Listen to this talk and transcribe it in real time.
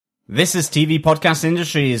This is TV Podcast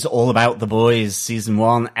Industries, all about The Boys, Season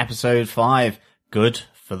 1, Episode 5, Good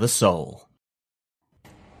for the Soul.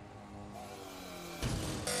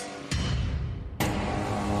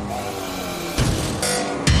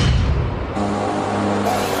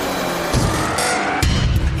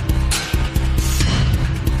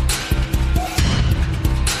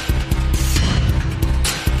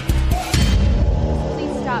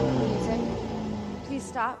 Please stop the music. Please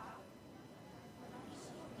stop.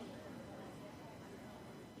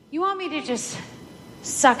 You want me to just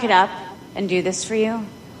suck it up and do this for you?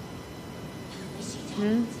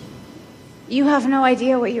 You have no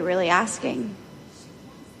idea what you're really asking.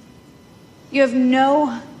 You have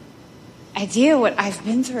no idea what I've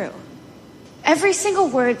been through. Every single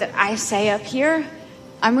word that I say up here,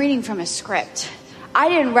 I'm reading from a script. I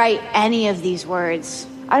didn't write any of these words.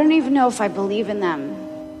 I don't even know if I believe in them.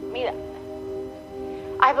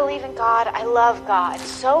 I believe in God. I love God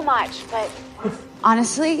so much, but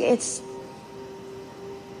honestly, it's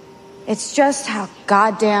just how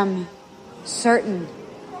goddamn certain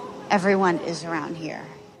everyone is around here.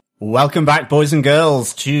 Welcome back, boys and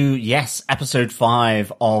girls, to, yes, Episode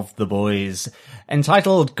 5 of The Boys,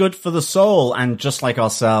 entitled Good for the Soul, and just like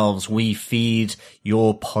ourselves, we feed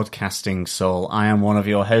your podcasting soul. I am one of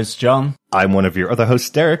your hosts, John. I'm one of your other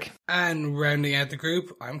hosts, Derek. And rounding out the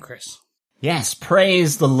group, I'm Chris. Yes,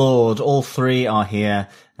 praise the Lord. All three are here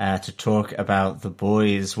to talk about The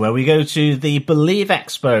Boys, where we go to the Believe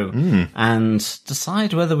Expo and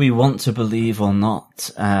decide whether we want to believe or not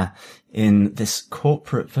in this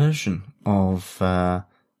corporate version of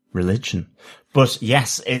religion. But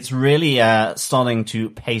yes, it's really starting to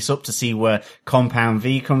pace up to see where Compound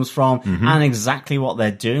V comes from and exactly what they're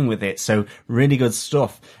doing with it. So really good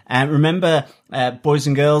stuff. Remember, boys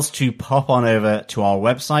and girls, to pop on over to our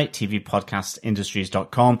website,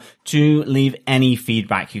 tvpodcastindustries.com, to leave any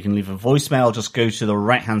feedback. You can leave a voicemail. Just go to the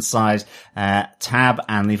right-hand side tab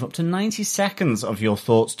and leave up to 90 seconds of your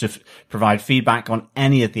thoughts to provide feedback on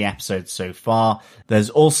any of the episodes so far. There's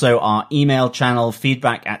also our email channel,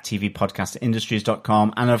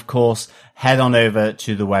 feedback@tvpodcastindustries.com, and of course, head on over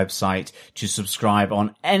to the website to subscribe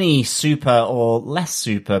on any super or less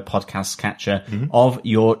super podcast catcher of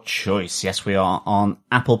your choice. Yes, we are on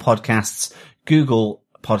Apple Podcasts, Google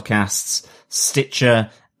Podcasts, Stitcher,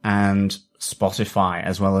 and Spotify,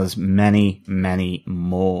 as well as many, many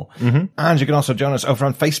more. And you can also join us over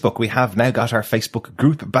on Facebook. We have now got our Facebook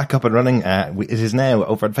group back up and running. It is now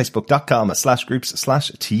over at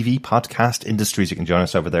facebook.com/groups/TV Podcast Industries. You can join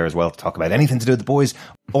us over there as well to talk about anything to do with The Boys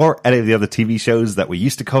or any of the other TV shows that we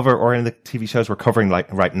used to cover, or any of the TV shows we're covering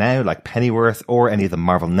like right now, like Pennyworth, or any of the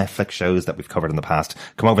Marvel Netflix shows that we've covered in the past.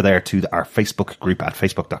 Come over there to our Facebook group at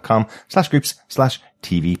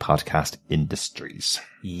facebook.com/groups/TV Podcast Industries.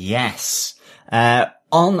 Yes.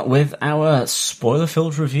 On with our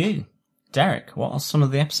spoiler-filled review. Derek, what are some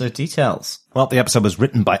of the episode details? Well, the episode was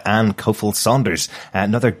written by Anne Cofield Saunders,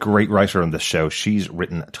 another great writer on this show. She's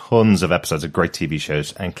written tons of episodes of great TV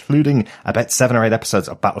shows, including about 7 or 8 episodes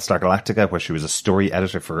of Battlestar Galactica, where she was a story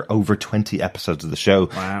editor for over 20 episodes of the show.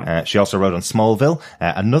 Wow. She also wrote on Smallville,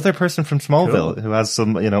 another person from Smallville who has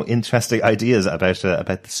some, interesting ideas about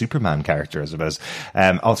the Superman character, I suppose.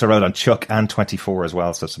 Also wrote on Chuck and 24 as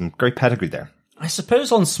well, so some great pedigree there. I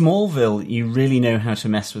suppose on Smallville, you really know how to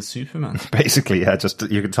mess with Superman. Basically, yeah, just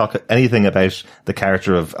you can talk anything about the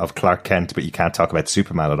character of Clark Kent, but you can't talk about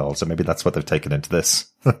Superman at all. So maybe that's what they've taken into this.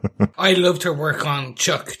 I loved her work on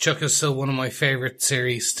Chuck. Chuck is still one of my favourite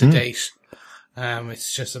series to date.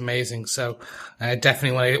 It's just amazing. So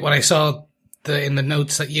definitely when I saw in the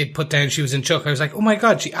notes that you had put down she was in Chuck, I was like, oh my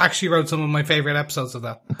god, she actually wrote some of my favourite episodes of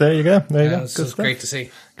that. There you go. It was great to see.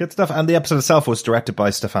 Good stuff. And the episode itself was directed by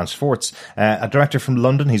Stefan Schwartz, a director from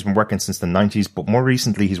London. He's been working since the 90s, but more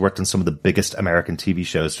recently he's worked on some of the biggest American TV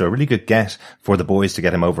shows. So a really good get for The Boys to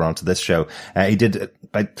get him over onto this show. He did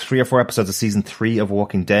about 3 or 4 episodes of season 3 of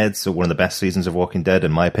Walking Dead, so one of the best seasons of Walking Dead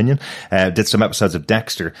in my opinion. Did some episodes of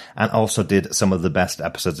Dexter, and also did some of the best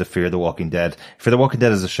episodes of Fear the Walking Dead. Fear the Walking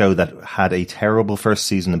Dead is a show that had a terrible first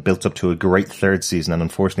season and built up to a great third season, and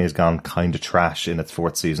unfortunately has gone kind of trash in its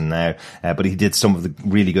 4th season now. But he did some of the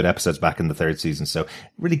really good episodes back in the 3rd season, so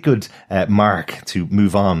really good mark to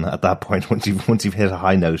move on at that point. Once you've hit a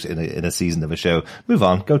high note in a season of a show, move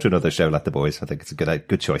on, go to another show like The Boys. I think it's a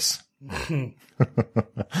good choice.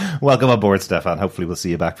 Welcome aboard, Stefan. Hopefully we'll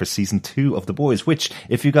see you back for season 2 of The Boys, which,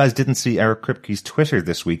 if you guys didn't see Eric Kripke's Twitter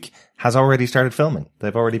this week, has already started filming.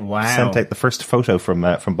 They've already sent out the first photo from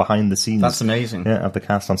behind the scenes. That's amazing. Yeah, of the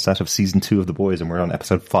cast on set of season 2 of The Boys, and we're on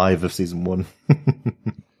episode 5 of season 1.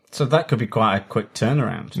 So that could be quite a quick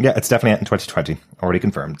turnaround. Yeah, it's definitely out in 2020. Already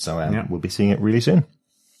confirmed. So we'll be seeing it really soon.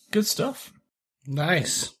 Good stuff.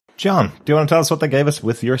 Nice. John, do you want to tell us what they gave us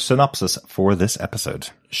with your synopsis for this episode?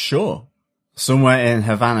 Sure. Somewhere in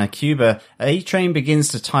Havana, Cuba, A-Train begins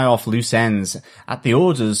to tie off loose ends at the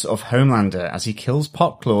orders of Homelander as he kills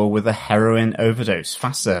Popclaw with a heroin overdose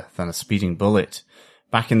faster than a speeding bullet.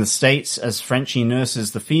 Back in the States, as Frenchie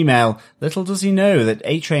nurses the female, little does he know that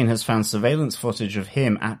A-Train has found surveillance footage of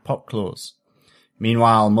him at Popclaw's.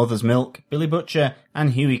 Meanwhile, Mother's Milk, Billy Butcher,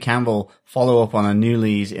 and Huey Campbell follow up on a new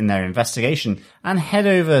lead in their investigation and head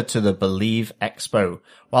over to the Believe Expo.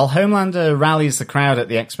 While Homelander rallies the crowd at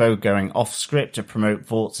the expo going off script to promote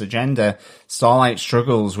Vort's agenda, Starlight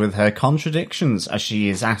struggles with her contradictions as she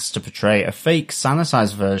is asked to portray a fake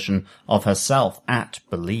sanitized version of herself at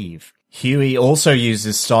Believe. Huey also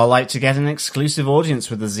uses Starlight to get an exclusive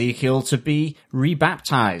audience with Ezekiel to be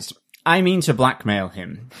rebaptized. I mean to blackmail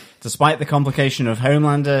him. Despite the complication of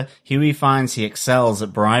Homelander, Huey finds he excels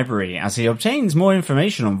at bribery as he obtains more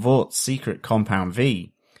information on Vort's secret Compound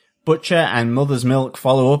V. Butcher and Mother's Milk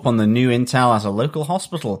follow up on the new intel at a local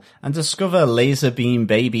hospital and discover laser beam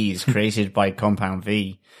babies created by Compound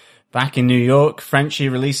V. Back in New York, Frenchie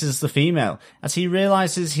releases the female as he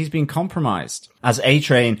realizes he's been compromised. As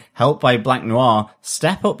A-Train, helped by Black Noir,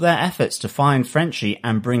 step up their efforts to find Frenchie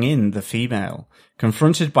and bring in the female.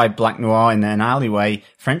 Confronted by Black Noir in an alleyway,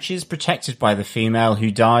 Frenchie is protected by the female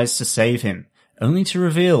who dies to save him, only to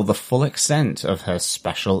reveal the full extent of her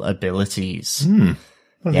special abilities.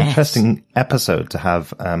 What an interesting episode to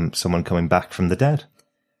have someone coming back from the dead.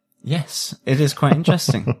 Yes, it is quite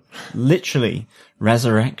interesting. Literally,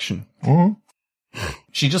 resurrection.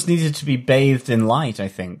 She just needed to be bathed in light, I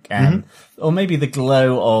think. Or maybe the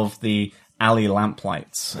glow of the alley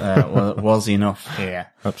lamplights was enough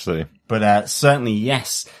here. Absolutely. But certainly,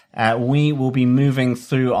 yes, we will be moving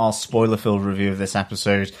through our spoiler-filled review of this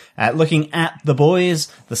episode, looking at The Boys,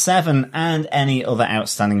 The Seven, and any other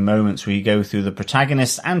outstanding moments. We go through the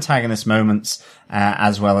protagonist, antagonist moments,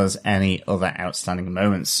 as well as any other outstanding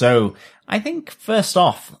moments. So, I think, first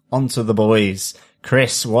off, onto The Boys.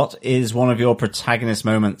 Chris, what is one of your protagonist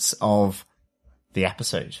moments of the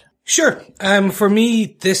episode? Sure. For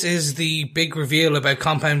me, this is the big reveal about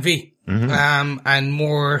Compound V. And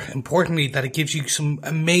more importantly, that it gives you some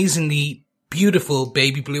amazingly beautiful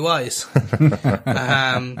baby blue eyes.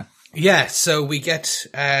 So we get,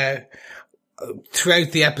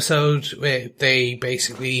 throughout the episode, they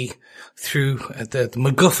basically, through the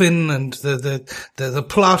MacGuffin and the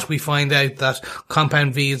plot, we find out that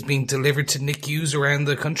Compound V is being delivered to NICUs around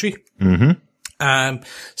the country.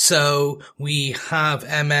 So we have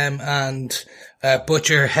MM and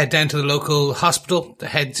Butcher head down to the local hospital,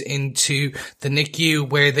 head into the NICU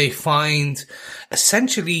where they find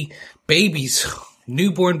essentially babies,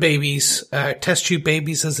 newborn babies, test tube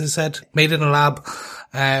babies, as I said, made in a lab,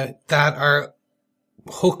 that are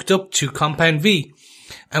hooked up to Compound V.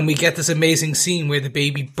 And we get this amazing scene where the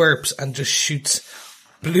baby burps and just shoots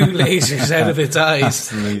blue lasers out of its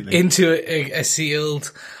eyes into a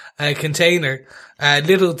sealed container.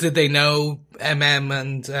 Little did they know, MM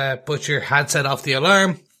and Butcher had set off the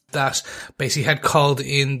alarm that basically had called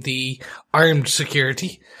in the armed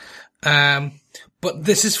security. But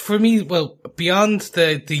this is for me, well, beyond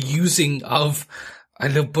the using of, I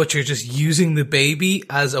love Butcher just using the baby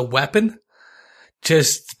as a weapon.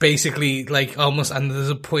 Just basically like almost, and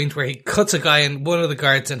there's a point where he cuts a guy and one of the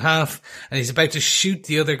guards in half and he's about to shoot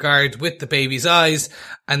the other guard with the baby's eyes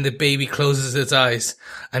and the baby closes its eyes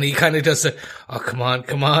and he kind of does oh, come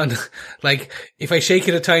on. Like if I shake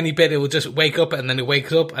it a tiny bit, it will just wake up and then it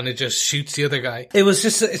wakes up and it just shoots the other guy. It was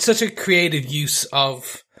just, it's such a creative use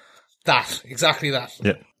of that. Exactly that.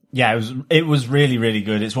 Yeah. Yeah, it was really, really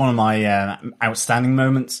good. It's one of my outstanding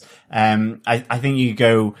moments. I think you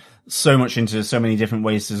go so much into so many different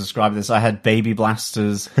ways to describe this. I had baby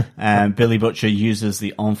blasters. Billy Butcher uses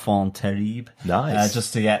the enfant terrible. Nice.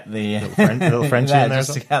 Just to get the little Frenchie in there.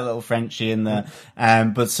 Just to get a little Frenchie in there.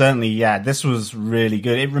 But certainly, yeah, this was really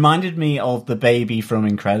good. It reminded me of the baby from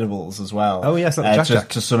Incredibles as well. Oh yes, Jack.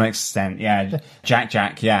 To some extent. Yeah.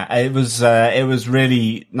 Jack. Yeah. It was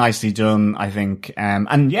really nicely done, I think.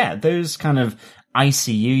 And yeah, those kind of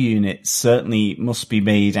ICU units certainly must be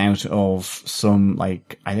made out of some,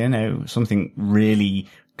 like, I don't know, something really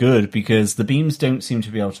good, because the beams don't seem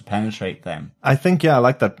to be able to penetrate them. I think, yeah, I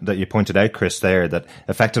like that you pointed out, Chris, there, that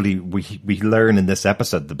effectively we learn in this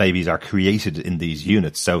episode the babies are created in these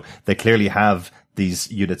units. So they clearly have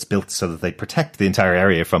these units built so that they protect the entire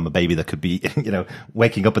area from a baby that could be,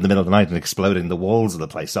 waking up in the middle of the night and exploding the walls of the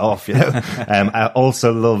place off, I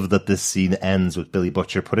also love that this scene ends with Billy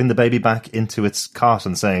Butcher putting the baby back into its cot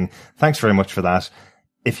and saying, thanks very much for that.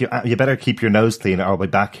 if you better keep your nose clean or I'll be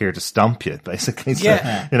back here to stomp you, basically. So,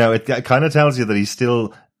 Yeah. you know, it kind of tells you that he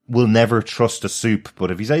still will never trust a soup,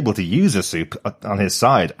 but if he's able to use a soup on his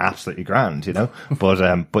side, absolutely grand, you know.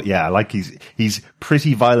 But yeah, like he's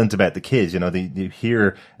pretty violent about the kids, you know. You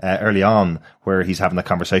hear early on where he's having a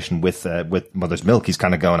conversation with Mother's Milk. He's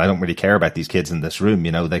kind of going, I don't really care about these kids in this room,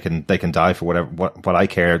 you know. They can die for whatever. What I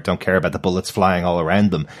don't care about the bullets flying all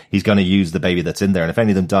around them. He's going to use the baby that's in there, and if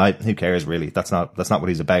any of them die, who cares really? That's not what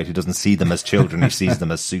he's about. He doesn't see them as children. He sees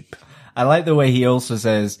them as soup. I like the way he also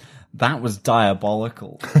says, that was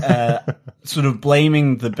diabolical. Sort of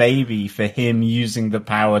blaming the baby for him using the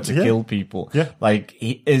power to kill people. Yeah. Like,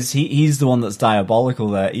 he's the one that's diabolical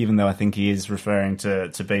there, even though I think he is referring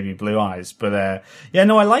to Baby Blue Eyes. But, yeah,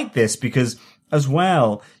 no, I like this because as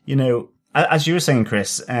well, you know, as you were saying,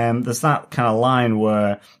 Chris, there's that kind of line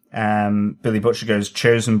where, Billy Butcher goes,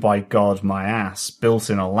 chosen by God, my ass, built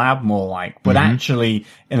in a lab more like, but actually,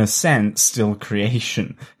 in a sense, still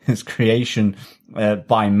creation. It's creation,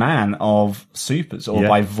 by man of supers or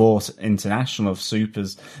by Vought International of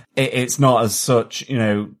supers. It's not as such, you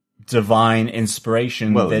know, divine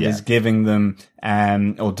inspiration that is giving them,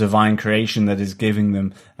 or divine creation that is giving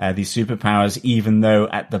them, these superpowers, even though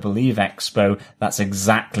at the Believe Expo, that's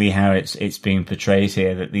exactly how it's being portrayed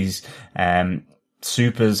here, that these,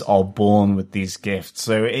 supers are born with these gifts.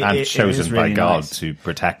 So and chosen really by God nice to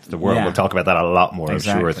protect the world. Yeah. We'll talk about that a lot more,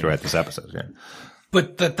 Exactly. I'm sure, throughout this episode. Yeah.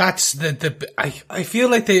 But that's I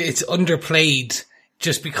feel like it's underplayed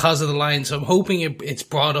just because of the line. So I'm hoping it's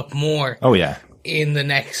brought up more. Oh yeah. In the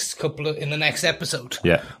next episode.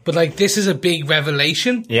 Yeah. But like, this is a big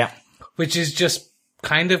revelation. Yeah. Which is just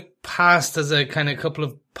kind of passed as a kind of couple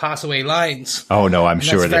of pass away lines. Oh no, I'm And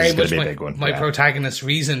sure that's this is very going to much be a big one. My protagonist's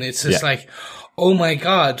reason. It's just like, oh my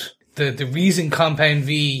God, the reason Compound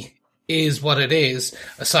V is what it is,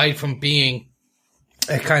 aside from being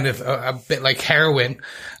a kind of a bit like heroin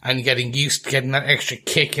and getting that extra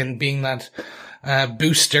kick and being that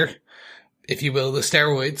booster, if you will, the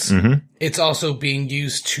steroids. Mm-hmm. It's also being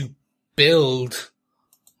used to build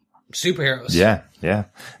superheroes. Yeah, yeah.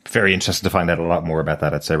 Very interesting to find out a lot more about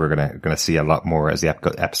that. I'd say we're gonna see a lot more as the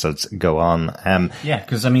episodes go on. Yeah,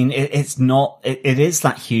 because I mean, it is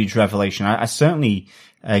that huge revelation. I certainly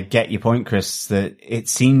get your point, Chris, that it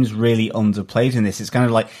seems really underplayed in this. It's kind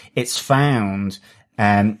of like it's found,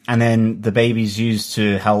 and then the baby's used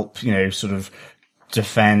to help, you know, sort of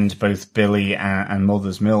defend both Billy and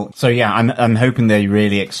Mother's Milk. So yeah, I'm hoping they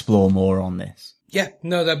really explore more on this. Yeah,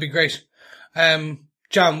 no, that'd be great.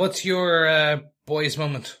 John, what's your boys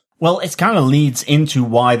moment? Well, it kind of leads into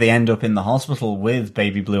why they end up in the hospital with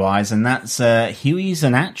Baby Blue Eyes, and that's Huey's a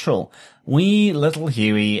natural. Wee little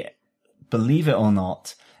Huey, believe it or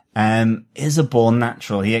not, is a born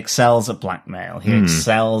natural. He excels at blackmail. He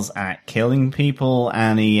excels at killing people,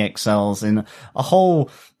 and he excels in a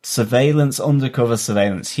whole undercover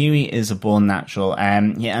surveillance. Huey is a born natural,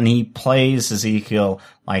 and he plays Ezekiel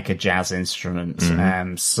like a jazz instrument.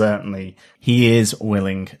 Certainly he is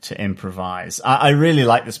willing to improvise. I really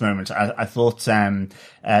like this moment. I thought,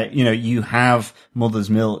 you have Mother's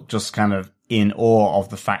Milk just kind of in awe of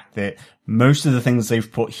the fact that most of the things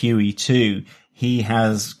they've put Huey to, he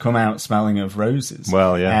has come out smelling of roses.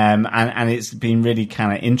 Well, yeah. And it's been really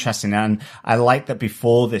kind of interesting. And I like that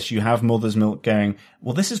before this, you have Mother's Milk going,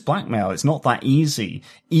 well, this is blackmail. It's not that easy,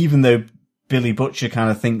 even though Billy Butcher kind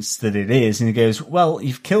of thinks that it is. And he goes, well,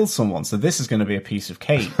 you've killed someone, so this is going to be a piece of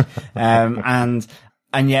cake.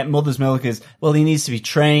 And yet Mother's Milk is, well, he needs to be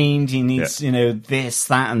trained. He needs, this,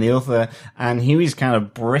 that, and the other. And Huey's kind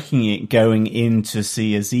of bricking it going in to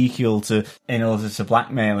see Ezekiel in order to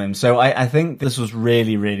blackmail him. So I think this was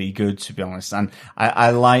really, really good, to be honest. And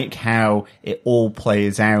I like how it all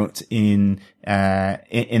plays out in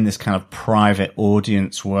this kind of private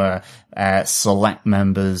audience where, select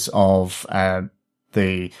members of,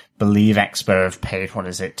 the Believe Expo have paid,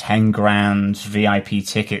 $10 grand VIP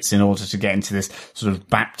tickets in order to get into this sort of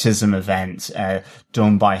baptism event,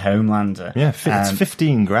 done by Homelander. Yeah, it's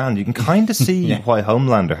 15 grand. You can kind of see why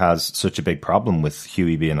Homelander has such a big problem with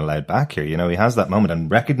Huey being allowed back here. You know, he has that moment and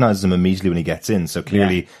recognizes him immediately when he gets in. So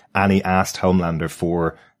clearly Annie asked Homelander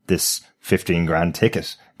for this 15 grand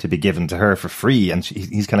ticket to be given to her for free. And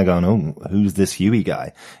he's kind of going, oh, who's this Huey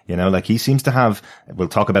guy? You know, like he seems to have, we'll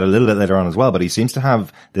talk about it a little bit later on as well, but he seems to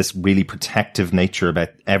have this really protective nature about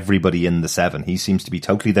everybody in the Seven. He seems to be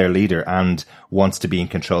totally their leader and wants to be in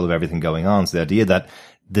control of everything going on. So the idea that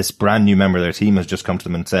this brand new member of their team has just come to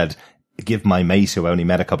them and said, give my mate, who I only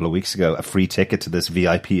met a couple of weeks ago, a free ticket to this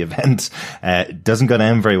VIP event, doesn't go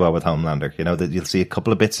down very well with Homelander. You know, that you'll see a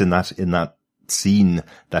couple of bits in that seen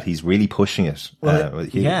that he's really pushing it. Well,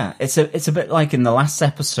 yeah, it's a bit like in the last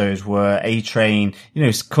episode where A-Train,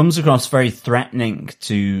 comes across very threatening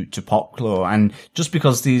to Popclaw, and just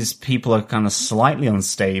because these people are kind of slightly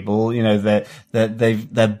unstable,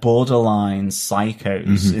 they're borderline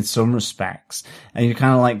psychos in some respects, and you're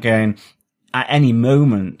kind of like going, at any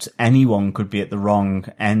moment, anyone could be at the wrong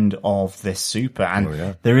end of this super.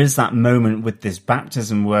 And there is that moment with this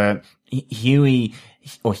baptism where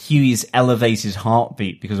Huey's elevated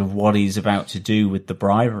heartbeat because of what he's about to do with the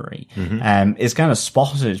bribery, is kind of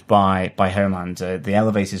spotted by Homelander, the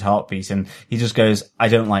elevated heartbeat. And he just goes, I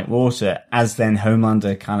don't like water, as then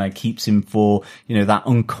Homelander kind of keeps him for, that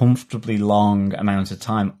uncomfortably long amount of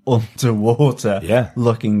time underwater,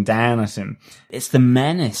 looking down at him. It's the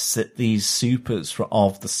menace that these supers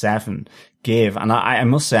of the Seven give. And I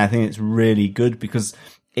must say, I think it's really good because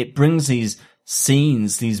it brings these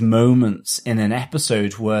scenes, these moments in an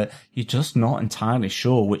episode where you're just not entirely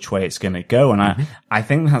sure which way it's going to go. And I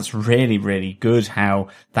think that's really, really good how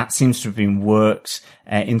that seems to have been worked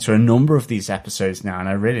into a number of these episodes now. And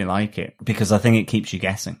I really like it because I think it keeps you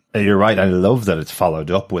guessing. You're right. I love that it's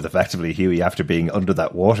followed up with effectively Huey after being under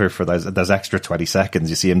that water for those extra 20 seconds.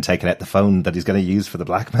 You see him taking out the phone that he's going to use for the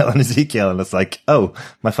blackmail on Ezekiel. And it's like, oh,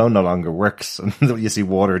 my phone no longer works. And you see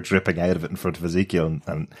water dripping out of it in front of Ezekiel.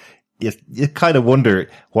 And you kind of wonder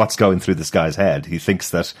what's going through this guy's head. He thinks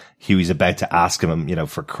that Huey's about to ask him,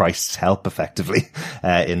 for Christ's help effectively,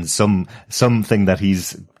 in something that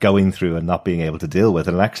he's going through and not being able to deal with.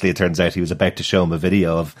 And actually it turns out he was about to show him a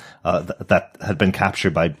video of, that had been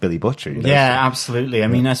captured by Billy Butcher. Yeah, absolutely. I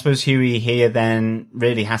mean, I suppose Huey here then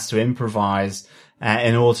really has to improvise,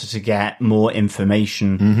 in order to get more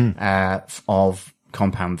information, of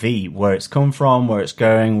Compound V, where it's come from, where it's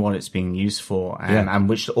going, what it's being used for, and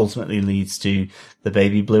which ultimately leads to the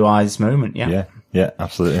baby blue eyes moment. Yeah,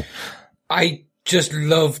 absolutely. I just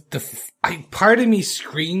loved part of me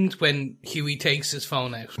screamed when Huey takes his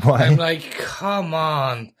phone out. Why? I'm like, come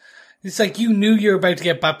on. It's like you knew you were about to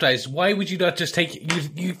get baptized. Why would you not just take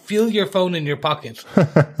it? You feel your phone in your pocket.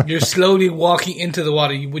 You're slowly walking into the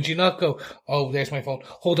water. Would you not go, oh, there's my phone.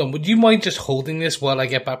 Hold on. Would you mind just holding this while I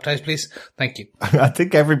get baptized, please? Thank you. I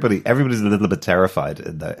think everybody's a little bit terrified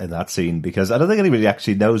in that scene because I don't think anybody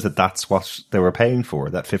actually knows that that's what they were paying for,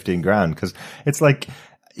 that 15 grand. Cause it's like,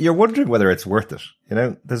 you're wondering whether it's worth it.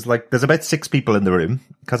 There's about 6 people in the room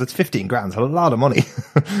because it's 15 grand. It's a lot of money,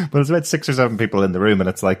 but there's about 6 or 7 people in the room. And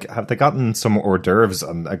it's like, have they gotten some hors d'oeuvres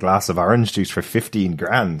and a glass of orange juice for 15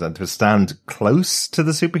 grand and to stand close to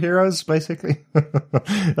the superheroes, basically?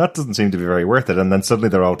 That doesn't seem to be very worth it. And then suddenly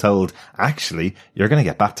they're all told, actually, you're going to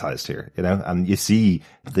get baptized here, and you see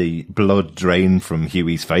the blood drain from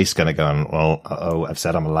Huey's face kind of going, well, I've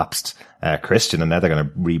said I'm a lapsed Christian and now they're going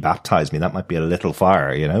to rebaptize me. That might be a little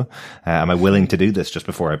far, am I willing to do this just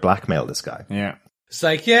before I blackmail this guy? Yeah. It's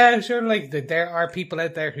like, yeah, sure, there are people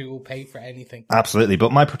out there who will pay for anything. Absolutely.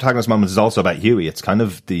 But my protagonist moment is also about Huey. It's kind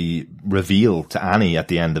of the reveal to Annie at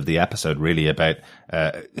the end of the episode, really, about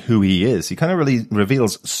who he is. He kind of really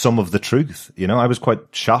reveals some of the truth. I was quite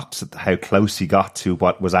shocked at how close he got to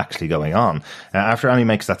what was actually going on. After Annie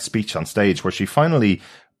makes that speech on stage where she finally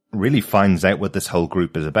really finds out what this whole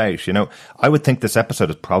group is about. I would think this episode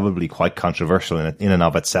is probably quite controversial in and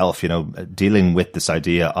of itself, dealing with this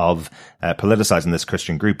idea of politicizing this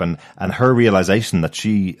Christian group and her realization that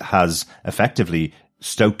she has effectively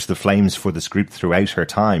stoked the flames for this group throughout her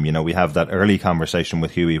time. We have that early conversation with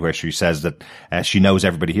Huey where she says that she knows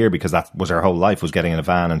everybody here because that was her whole life, was getting in a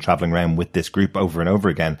van and traveling around with this group over and over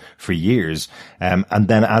again for years. And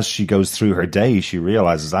then as she goes through her day, she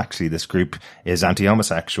realizes actually this group is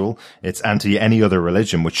anti-homosexual. It's anti any other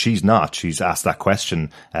religion, which she's not. She's asked that question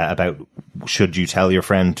about should you tell your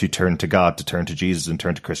friend to turn to God, to turn to Jesus and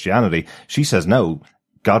turn to Christianity? She says no.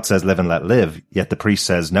 God says live and let live, yet the priest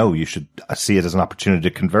says no, you should see it as an opportunity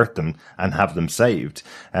to convert them and have them saved.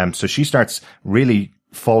 So she starts really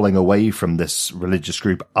falling away from this religious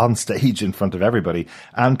group on stage in front of everybody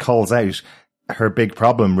and calls out her big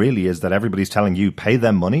problem really is that everybody's telling you pay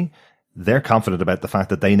them money. They're confident about the fact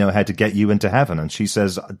that they know how to get you into heaven. And she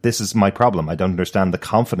says, this is my problem. I don't understand the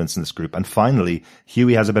confidence in this group. And finally,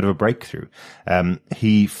 Huey has a bit of a breakthrough.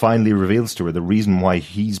 He finally reveals to her the reason why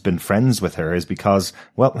he's been friends with her is because,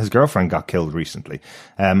 well, his girlfriend got killed recently.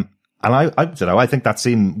 And I don't know, I think that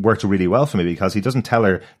scene worked really well for me because he doesn't tell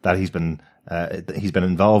her that he's been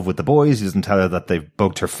involved with the boys. He doesn't tell her that they've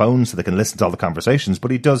bugged her phone so they can listen to all the conversations,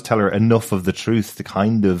 but he does tell her enough of the truth to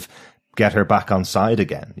kind of get her back on side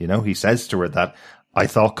again. He says to her that I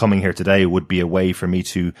thought coming here today would be a way for me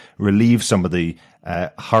to relieve some of the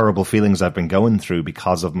horrible feelings I've been going through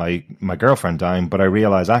because of my girlfriend dying. But I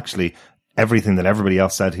realize actually everything that everybody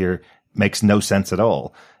else said here makes no sense at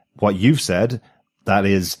all. What you've said, that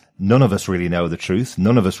is, none of us really know the truth.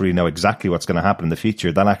 None of us really know exactly what's going to happen in the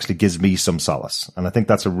future. That actually gives me some solace. And I think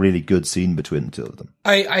that's a really good scene between the two of them.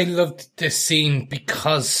 I loved this scene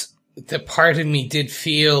because the part of me did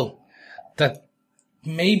feel that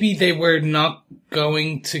maybe they were not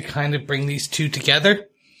going to kind of bring these two together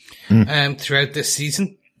throughout this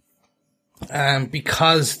season.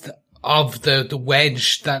 Because of the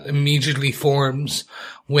wedge that immediately forms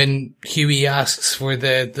when Hughie asks for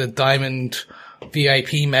the Diamond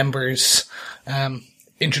VIP members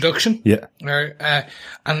introduction. Yeah.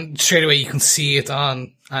 And straight away you can see it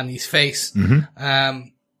on Annie's face.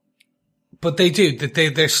 But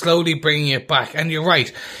they're slowly bringing it back. And you're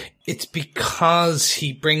right. It's because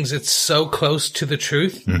he brings it so close to the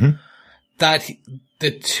truth that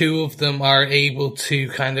the two of them are able to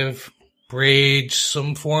kind of bridge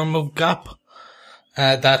some form of gap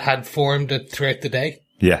that had formed throughout the day.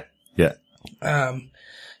 Yeah.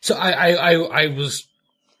 So I was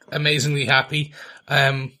amazingly happy.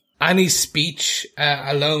 Annie's speech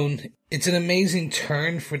alone, it's an amazing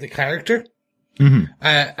turn for the character.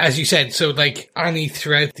 As you said, so like Annie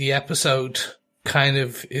throughout the episode kind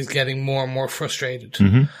of is getting more and more frustrated.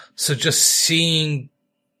 So just seeing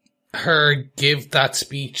her give that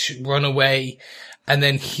speech, run away, and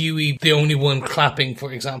then Hughie, the only one clapping,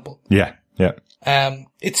 for example. Yeah.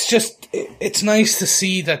 It's nice to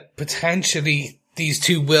see that potentially these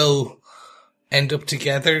two will end up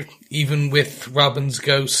together, even with Robin's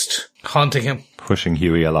ghost haunting him. Pushing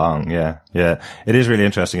Hughie along, yeah. It is really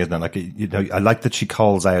interesting, isn't it? Like, you know, I like that she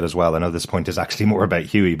calls out as well. I know this point is actually more about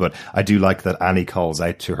Hughie, but I do like that Annie calls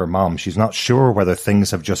out to her mom. She's not sure whether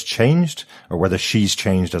things have just changed or whether she's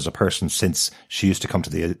changed as a person since she used to come to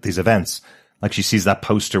these events. Like, she sees that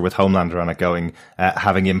poster with Homelander on it going,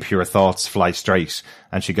 having impure thoughts fly straight.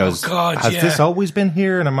 And she goes, has this always been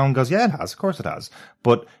here? And her mom goes, yeah, it has. Of course it has.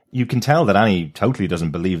 But you can tell that Annie totally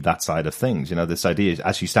doesn't believe that side of things. You know, this idea,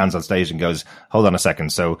 as she stands on stage and goes, hold on a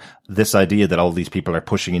second. So this idea that all these people are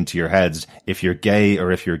pushing into your heads, if you're gay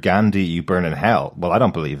or if you're Gandhi, you burn in hell. Well, I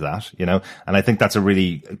don't believe that, you know, and I think that's a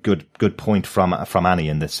really good point from Annie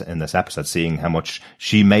in this episode, seeing how much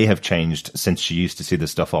she may have changed since she used to see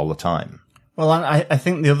this stuff all the time. Well, I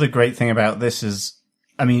think the other great thing about this is,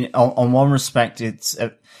 I mean, on one respect, it's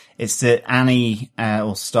that Annie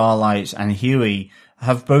or Starlight and Hughie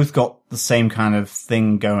have both got the same kind of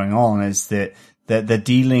thing going on. Is that they're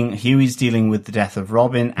dealing, Hughie's dealing with the death of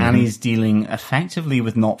Robin, Annie's dealing effectively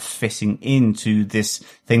with not fitting into this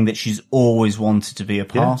thing that she's always wanted to be a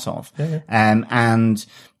part of, and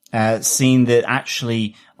seeing that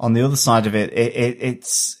actually on the other side of it,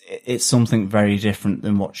 it's something very different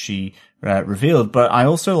than what she revealed. But I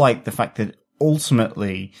also like the fact that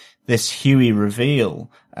ultimately this Hughie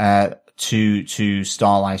reveal to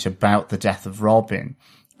Starlight about the death of Robin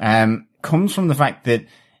comes from the fact that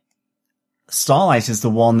Starlight is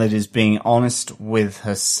the one that is being honest with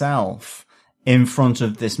herself in front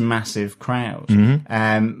of this massive crowd,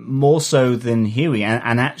 more so than Hughie,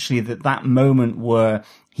 and actually that moment where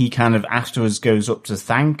he kind of afterwards goes up to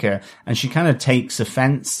thank her, and she kind of takes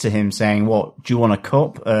offense to him saying, what, do you want a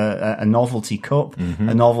cup, a novelty cup,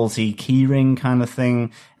 a novelty keyring kind of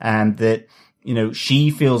thing? And that, you know,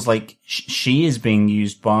 she feels like she is being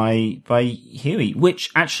used by Hughie, which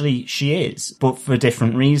actually she is, but for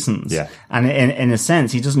different reasons. Yeah. And in a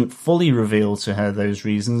sense, he doesn't fully reveal to her those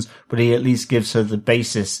reasons, but he at least gives her the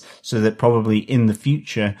basis so that probably in the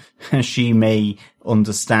future she may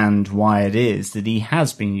understand why it is that he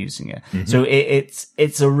has been using it. So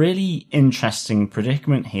it's a really interesting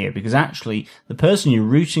predicament here, because actually the person you're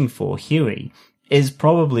rooting for, Hughie, is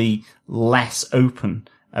probably less open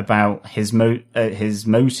about his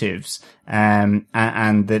motives, and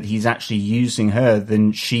that he's actually using her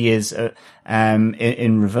than she is,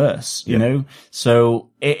 in reverse, you know? So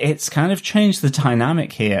it's kind of changed the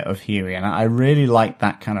dynamic here of Hughie, and I really like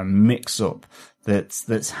that kind of mix up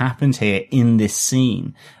that's happened here in this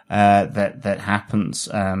scene, that happens,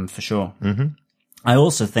 for sure. I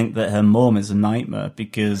also think that her mom is a nightmare,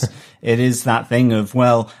 because it is that thing of,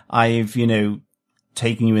 well, I've, you know,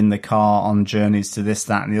 taking you in the car on journeys to this,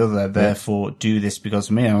 that, and the other, therefore do this because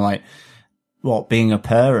of me. And I'm like, what, being a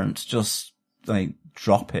parent, just like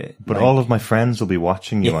drop it. But like, all of my friends will be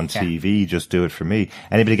watching you on TV. Just do it for me.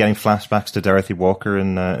 Anybody getting flashbacks to Dorothy Walker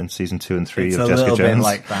in season 2 and 3 of Jessica Jones? It's a little bit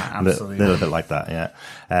like that, absolutely. A little bit like that,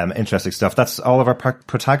 yeah. Interesting stuff. That's all of our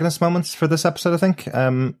protagonist moments for this episode, I think.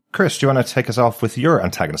 Chris, do you want to take us off with your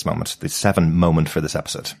antagonist moment, the 7 moment for this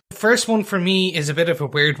episode? The first one for me is a bit of a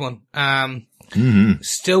weird one.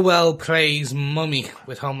 Stillwell plays Mummy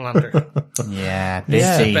with Homelander. Yeah,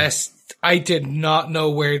 It's the busy. best. I did not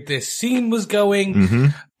know where this scene was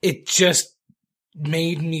going. It just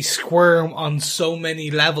made me squirm on so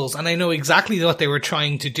many levels, and I know exactly what they were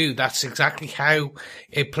trying to do. That's exactly how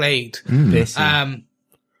it played. Busy.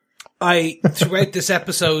 Throughout this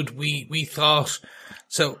episode, we thought,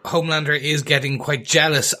 so Homelander is getting quite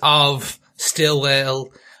jealous of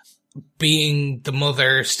Stillwell being the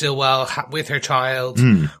mother, Stillwell with her child.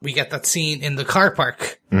 We get that scene in the car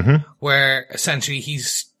park where essentially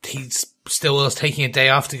he's Stillwell's taking a day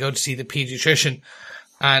off to go to see the pediatrician,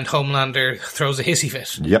 and Homelander throws a hissy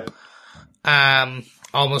fit. Yep.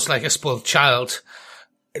 Almost like a spoiled child.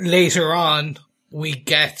 Later on, we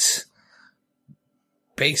get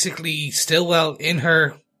basically Stillwell in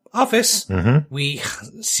her office. We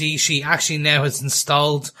see she actually now has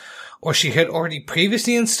installed, or she had already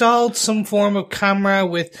previously installed, some form of camera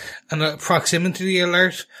with a proximity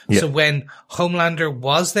alert. Yeah. So when Homelander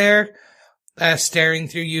was there, staring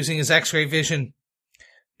through using his X-ray vision.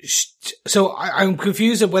 So I'm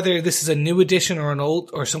confused at whether this is a new addition or an old,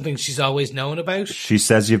 or something she's always known about. She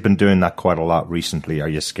says you've been doing that quite a lot recently. Are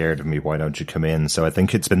you scared of me? Why don't you come in? So I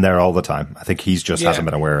think it's been there all the time. I think he's just hasn't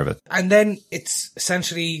been aware of it. And then it's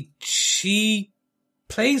essentially she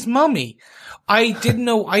plays Mummy. I didn't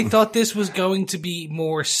know. I thought this was going to be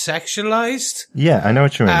more sexualized. Yeah, I know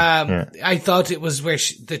what you mean. Yeah. I thought it was where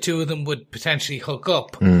the two of them would potentially hook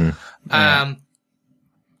up. And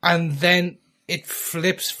then it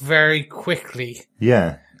flips very quickly.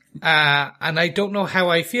 Yeah. And I don't know how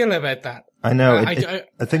I feel about that. I know.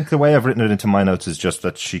 I think the way I've written it into my notes is just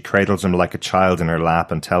that she cradles him like a child in her lap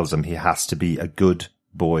and tells him he has to be a good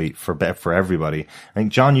boy for everybody. I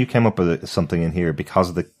think, John, you came up with something in here because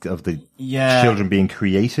of the children being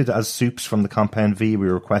created as soups from the Compound V.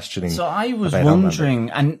 We were questioning. So I was wondering,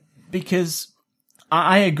 and because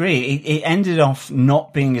I agree, it ended off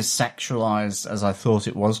not being as sexualized as I thought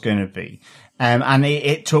it was going to be. And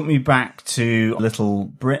it took me back to Little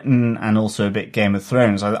Britain and also a bit Game of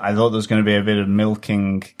Thrones. I thought there was going to be a bit of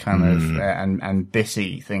milking kind of, and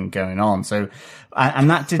bitty thing going on. So,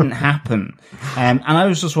 and that didn't happen. And I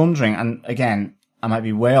was just wondering, and again, I might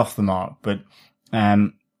be way off the mark, but,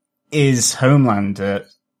 is Homelander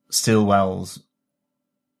Stillwell's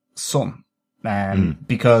son?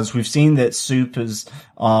 Because we've seen that supers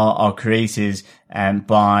are created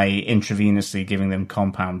by intravenously giving them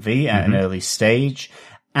Compound V at an early stage,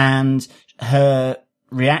 and her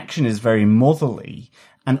reaction is very motherly.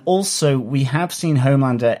 And also, we have seen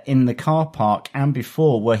Homelander in the car park and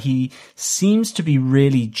before, where he seems to be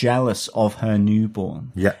really jealous of her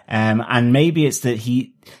newborn. Yeah. And maybe it's that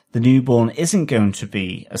the newborn isn't going to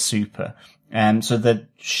be a super, so that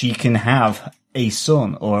she can have a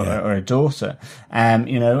son or a daughter,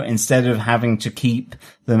 instead of having to keep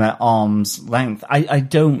them at arm's length. I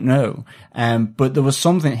don't know. But there was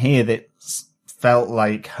something here that felt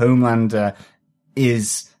like Homelander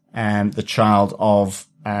is, the child of,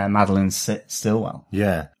 Madeline Stillwell.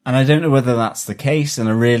 Yeah. And I don't know whether that's the case, and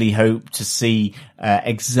I really hope to see,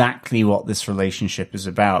 exactly what this relationship is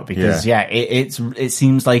about, because it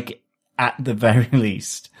seems like at the very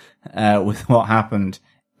least, with what happened,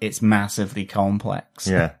 it's massively complex.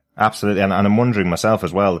 Yeah, absolutely. And I'm wondering myself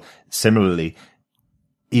as well, similarly,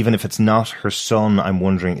 even if it's not her son, I'm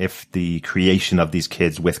wondering if the creation of these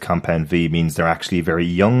kids with Compound V means they're actually very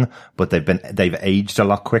young, but they've aged a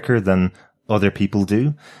lot quicker than other people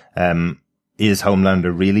do. Is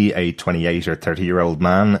Homelander really a 28 or 30-year-old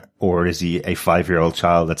man, or is he a 5-year-old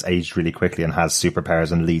child that's aged really quickly and has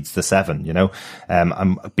superpowers and leads the 7,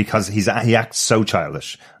 because he acts so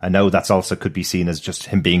childish. I know that's also could be seen as just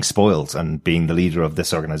him being spoiled and being the leader of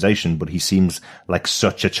this organization, but he seems like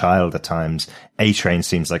such a child at times. A-Train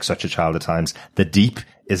seems like such a child at times. The Deep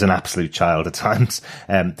is an absolute child at times.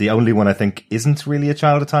 The only one I think isn't really a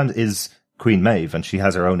child at times is Queen Maeve, and she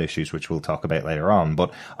has her own issues, which we'll talk about later on.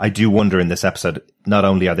 But I do wonder in this episode, not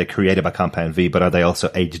only are they created by Compound V, but are they also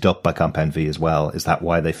aged up by Compound V as well? Is that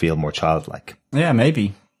why they feel more childlike? Yeah,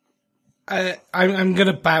 maybe. I'm going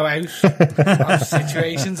to bow out of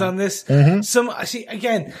situations on this.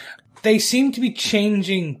 Again, they seem to be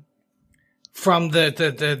changing from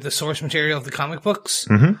the source material of the comic books,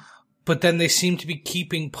 but then they seem to be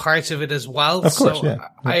keeping parts of it as well. Of course, yeah.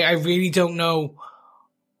 I really don't know.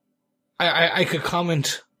 I could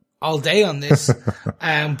comment all day on this,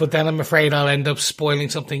 but then I'm afraid I'll end up spoiling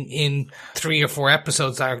something in 3 or 4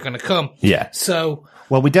 episodes that are going to come. Yeah. So,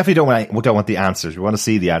 well, we definitely don't want the answers. We want to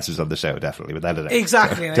see the answers on the show, definitely, without a doubt.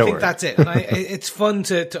 Exactly, and I think that's it. And it's fun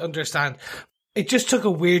to understand. It just took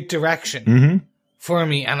a weird direction for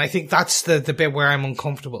me, and I think that's the bit where I'm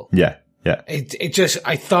uncomfortable. Yeah. Yeah. It just,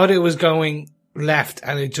 I thought it was going left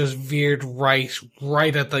and it just veered right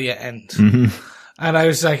at the end. Mm-hmm. And I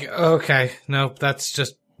was like, okay, no, that's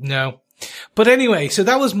just, no. But anyway, so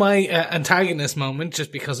that was my antagonist moment,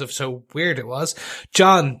 just because of so weird it was.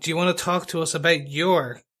 John, do you want to talk to us about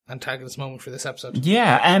your antagonist moment for this episode?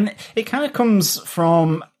 Yeah, it kind of comes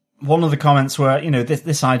from one of the comments where, you know,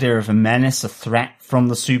 this idea of a menace, a threat from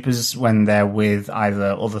the supers when they're with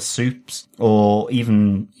either other supes or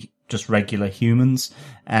even just regular humans.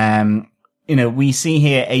 You know, we see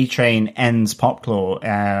here A-Train ends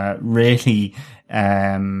Popclaw, really,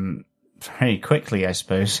 very quickly, I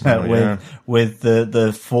suppose, with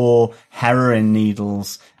the 4 heroin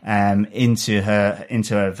needles, into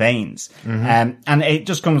her veins. Mm-hmm. And it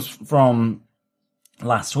just comes from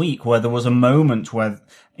last week where there was a moment where,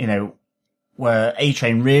 you know, where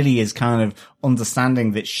A-Train really is kind of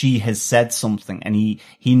understanding that she has said something, and he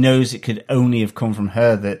knows it could only have come from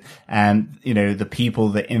her, that, you know, the people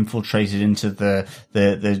that infiltrated into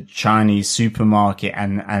the Chinese supermarket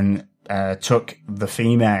and took the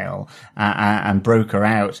female, and broke her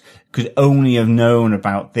out could only have known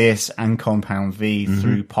about this and Compound V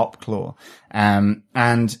through Popclaw.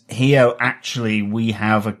 And here actually we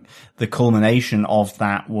have the culmination of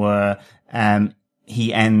that where,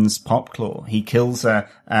 he ends Popclaw. He kills her,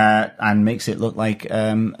 and makes it look like,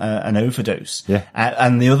 an overdose. Yeah.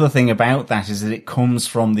 And the other thing about that is that it comes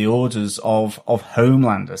from the orders of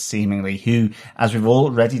Homelander, seemingly, who, as we've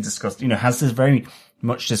already discussed, you know, has this very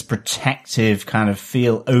much this protective kind of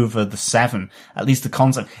feel over the Seven. At least the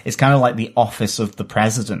concept. It's kind of like the office of the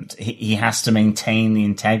president. He has to maintain the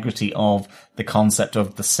integrity of the concept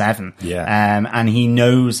of the Seven. Yeah. And he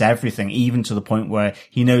knows everything, even to the point where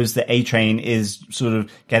he knows that A-Train is sort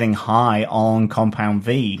of getting high on Compound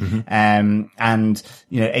V. Mm-hmm. And,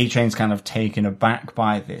 you know, A-Train's kind of taken aback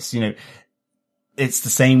by this. You know, it's the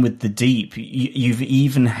same with the Deep. You've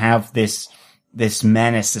even have this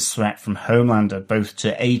menace, this threat from Homelander, both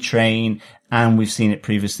to A-Train, and we've seen it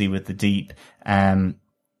previously with the Deep,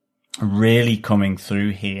 really coming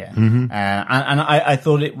through here. Mm-hmm. And I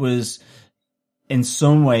thought it was, in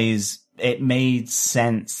some ways, it made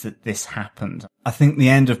sense that this happened. I think the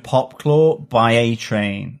end of Popclaw by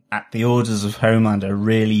A-Train at the orders of Homelander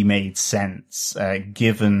really made sense,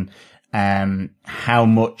 given, how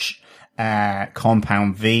much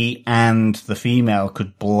Compound V and the female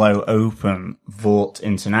could blow open Vought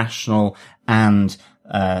International and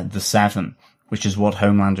the Seven, which is what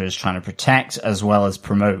Homelander is trying to protect as well as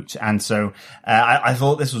promote. And so I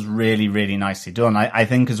thought this was really, really nicely done. I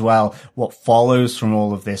think as well what follows from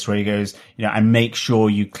all of this, where he goes, you know, and make sure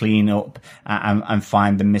you clean up and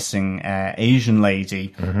find the missing Asian lady,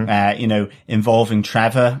 mm-hmm. You know, involving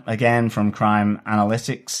Trevor again from Crime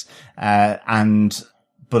Analytics,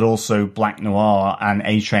 but also Black Noir and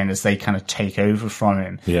A-Train as they kind of take over from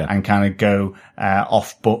him, and kind of go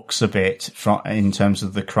off books a bit in terms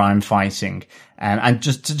of the crime fighting, and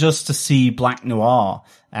just to see Black Noir.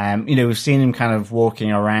 You know, we've seen him kind of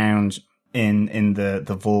walking around in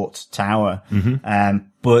the Vought Tower, mm-hmm.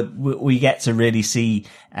 But we get to really see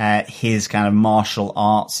his kind of martial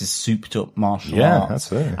arts, his souped up martial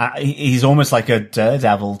arts. Yeah, absolutely. He's almost like a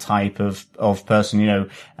Daredevil type of person, you know,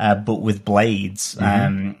 but with blades,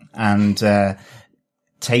 mm-hmm. And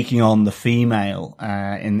taking on the female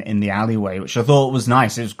in the alleyway, which I thought was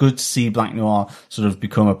nice. It was good to see Black Noir sort of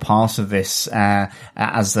become a part of this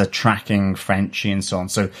as they're tracking Frenchie and so on.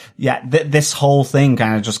 So yeah, this whole thing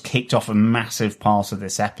kind of just kicked off a massive part of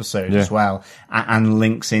this episode as well, and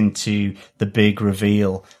links into the big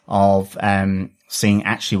reveal of seeing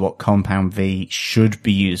actually what Compound V should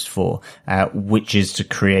be used for, which is to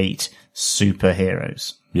create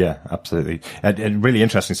superheroes. Yeah, absolutely. And really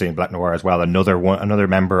interesting seeing Black Noir as well. Another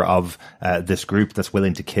member of this group that's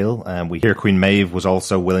willing to kill. We hear Queen Maeve was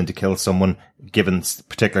also willing to kill someone given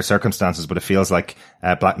particular circumstances, but it feels like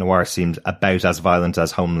Black Noir seemed about as violent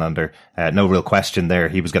as Homelander. No real question there.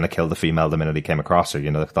 He was going to kill the female the minute he came across her.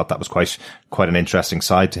 You know, I thought that was quite an interesting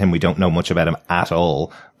side to him. We don't know much about him at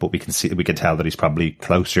all, but we can tell that he's probably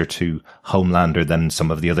closer to Homelander than some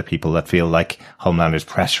of the other people that feel like Homelander's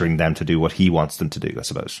pressuring them to do what he wants them to do, I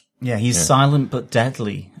suppose. Yeah, he's silent but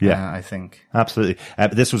deadly. Yeah, I think absolutely.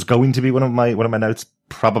 This was going to be one of my notes,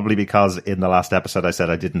 probably because in the last episode I said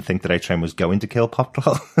I didn't think that A-Train was going to kill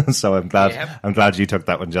Popclaw. So I'm glad you took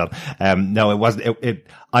that one, John. No, it wasn't.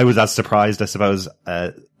 I was as surprised, I suppose,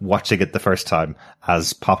 watching it the first time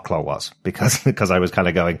as Popclaw was, because I was kind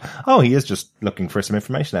of going, oh, he is just looking for some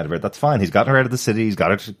information out of her. That's fine. He's got her out of the city. He's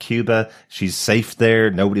got her to Cuba. She's safe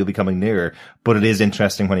there. Nobody will be coming near her. But it is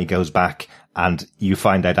interesting when he goes back and you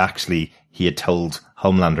find out actually he had told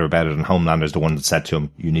Homelander about it, and Homelander's the one that said to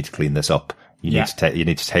him, you need to clean this up. You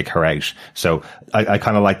need to take her out. So I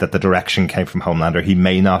kind of like that the direction came from Homelander. He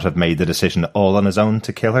may not have made the decision all on his own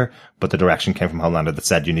to kill her, but the direction came from Homelander that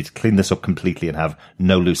said you need to clean this up completely and have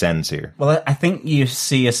no loose ends here. Well, I think you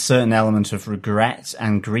see a certain element of regret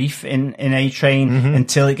and grief in A-Train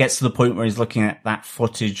until it gets to the point where he's looking at that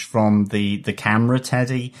footage from the camera,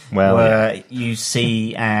 Teddy, where you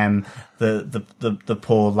see the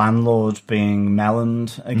poor landlord being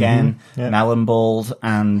meloned again, melon-balled,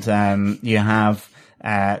 and you have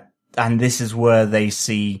and this is where they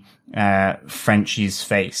see Frenchie's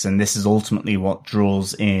face, and this is ultimately what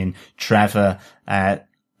draws in Trevor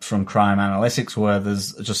from Crime Analytics, where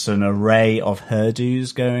there's just an array of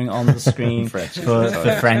hairdos going on the screen for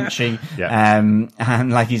Frenchie. And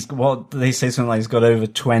like they say something like he's got over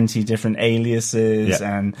 20 different aliases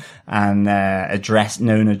and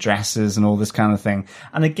known addresses and all this kind of thing.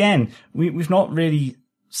 And again, we've not really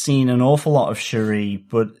seen an awful lot of Cherie,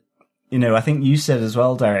 but I think you said as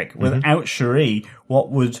well, Derek, without Cherie, what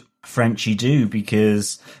would Frenchie do?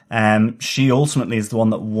 Because she ultimately is the one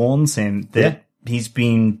that warns him that he's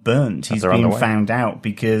been burnt. He's been found out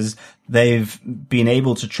because they've been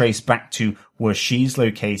able to trace back to where she's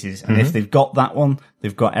located. And if they've got that one,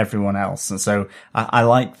 they've got everyone else. And so I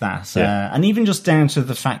like that. And even just down to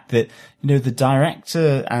the fact that, the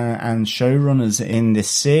director and showrunners in this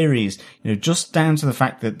series, just down to the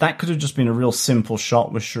fact that could have just been a real simple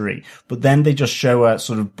shot with Cherie, but then they just show her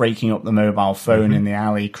sort of breaking up the mobile phone in the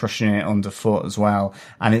alley, crushing it underfoot as well.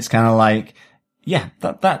 And it's kind of like,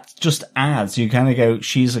 that just adds. You kind of go,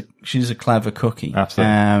 she's a clever cookie.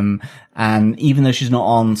 Absolutely. And even though she's not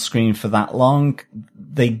on screen for that long,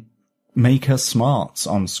 they make her smart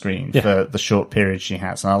on screen for the short period she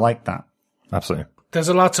has. And I like that. Absolutely. There's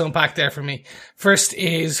a lot to unpack there for me. First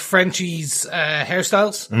is Frenchie's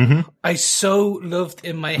hairstyles. I so loved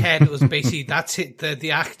in my head, it was basically that's it,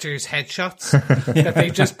 the actors' headshots. That they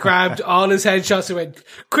just grabbed all his headshots and went,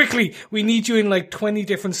 quickly, we need you in like 20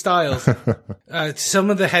 different styles. Some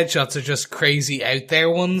of the headshots are just crazy out there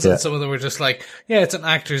ones, and some of them were just like, it's an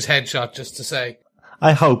actor's headshot just to say.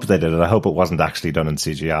 I hope they did it. I hope it wasn't actually done in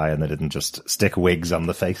CGI and they didn't just stick wigs on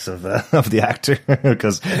the face of the actor,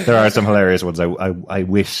 because there are some hilarious ones. I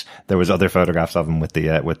wish there was other photographs of him with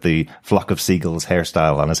the flock of seagulls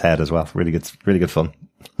hairstyle on his head as well. Really good fun.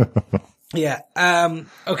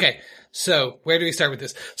 Okay. So where do we start with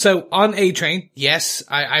this? So on A-Train, yes,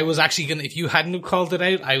 I was actually gonna, if you hadn't have called it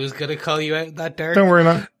out, I was gonna call you out that, Derek. Don't worry,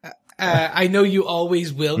 man. I know you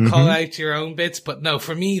always will call out your own bits, but no,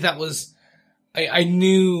 for me, that was, I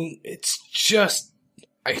knew it's just,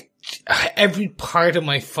 every part of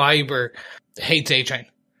my fiber hates A-Train.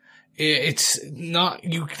 It's not,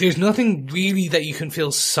 there's nothing really that you can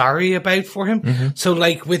feel sorry about for him. So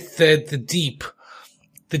like with the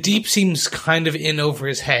Deep seems kind of in over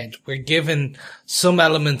his head. We're given some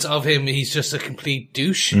elements of him, he's just a complete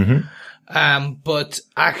douche. But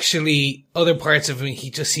actually other parts of him,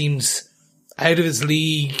 he just seems out of his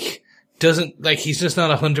league, he's just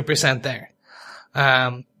not 100% there.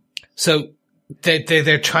 So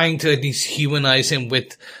they're trying to at least humanize him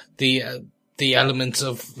with the elements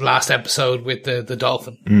of last episode with the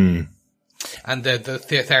dolphin and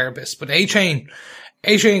the therapist. But A-Train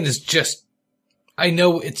is just, I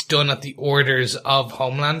know it's done at the orders of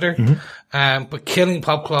Homelander, but killing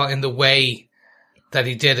Popclaw in the way that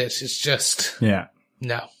he did it is just,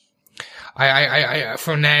 no. I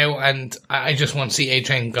for now, and I just want to see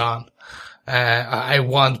A-Train gone. I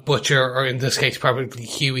want Butcher, or in this case, probably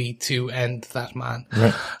Huey, to end that man.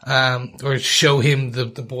 Or show him the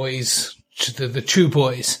boys, the true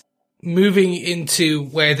boys. Moving into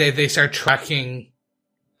where they start tracking,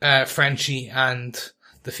 Frenchie and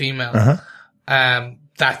the female.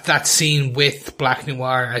 That scene with Black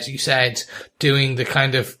Noir, as you said, doing the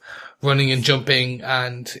kind of running and jumping,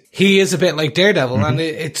 and he is a bit like Daredevil, and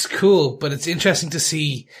it's cool, but it's interesting to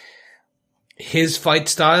see his fight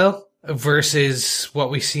style versus what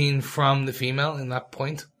we've seen from the female in that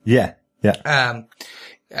point.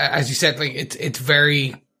 As you said, like it's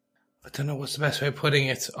very, I don't know what's the best way of putting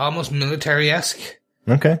it, almost military-esque.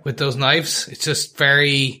 With those knives. It's just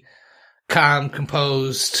very calm,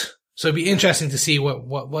 composed. So it'd be interesting to see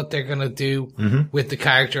what they're gonna do with the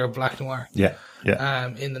character of Black Noir.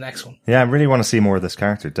 in the next one. Yeah, I really want to see more of this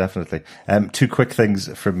character, definitely. Two quick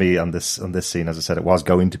things from me on this scene. As I said, it was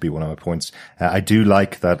going to be one of my points. I do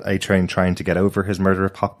like that A-Train trying to get over his murder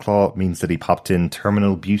of Popclaw means that he popped in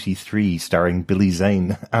Terminal Beauty 3 starring Billy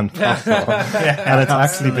Zane and Popclaw. And it's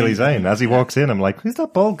actually Billy Zane. As he walks in, I'm like, who's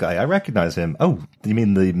that bald guy? I recognize him. Oh, you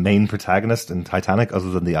mean the main protagonist in Titanic other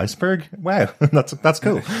than the iceberg? Wow, that's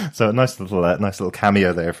cool. So a nice little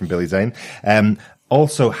cameo there from Billy Zane.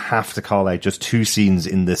 Also have to call out just two scenes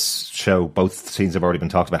in this show. Both scenes have already been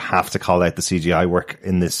talked about. Have to call out the CGI work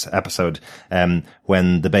in this episode.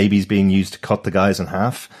 When the baby's being used to cut the guys in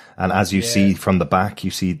half. And as you see from the back,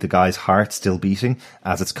 you see the guy's heart still beating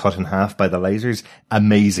as it's cut in half by the lasers.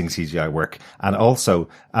 Amazing CGI work. And also,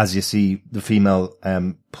 as you see the female,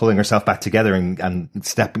 pulling herself back together and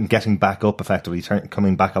getting back up effectively,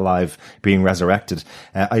 coming back alive, being resurrected.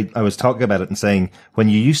 I was talking about it and saying, when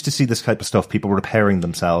you used to see this type of stuff, people repairing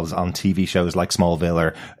themselves on TV shows like Smallville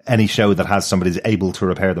or any show that has somebody who's able to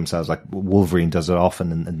repair themselves, like Wolverine does it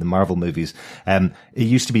often in the Marvel movies. It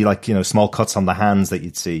used to be like, small cuts on the hands that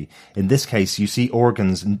you'd see. In this case, you see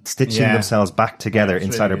organs stitching themselves back together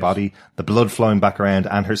inside her body, the blood flowing back around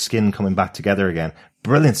and her skin coming back together again.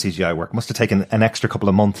 Brilliant CGI work. Must have taken an extra couple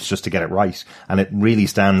of months just to get it right. And it really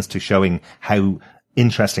stands to showing how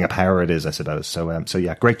interesting a power it is, I suppose. So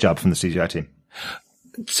yeah, great job from the CGI team.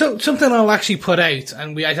 So something I'll actually put out,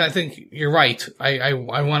 and I think you're right. I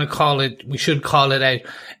want to call it, we should call it out.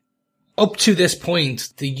 Up to this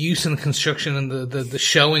point, the use and construction and the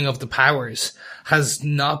showing of the powers has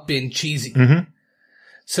not been cheesy. Mm-hmm.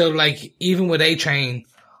 So like, even with A-Train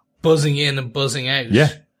buzzing in and buzzing out. Yeah.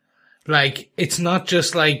 Like, it's not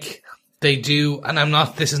just like they do, and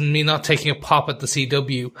this is me not taking a pop at the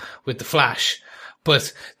CW with the Flash,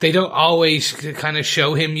 but they don't always kind of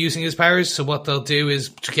show him using his powers. So what they'll do is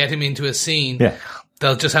to get him into a scene,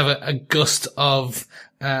 they'll just have a gust of,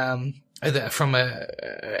 from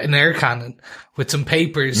an air cannon with some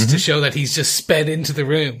papers to show that he's just sped into the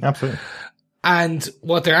room. Absolutely. And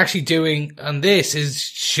what they're actually doing on this is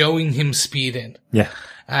showing him speed in. Yeah.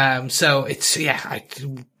 So it's,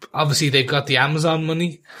 obviously they've got the Amazon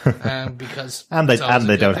money, because. and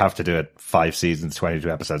they don't have to do it 5 seasons, 22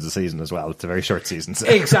 episodes a season as well. It's a very short season. So.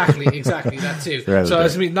 Exactly, that too. So I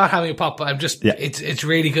was not having a pop, but I'm just, it's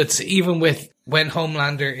really good. So even with when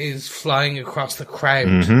Homelander is flying across the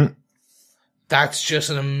crowd, that's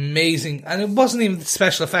just an amazing, and it wasn't even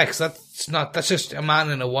special effects. That's just a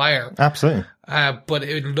man in a wire. Absolutely. But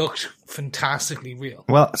it looked fantastically real.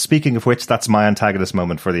 Well, speaking of which, that's my antagonist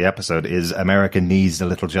moment for the episode is America needs a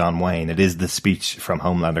little John Wayne. It is the speech from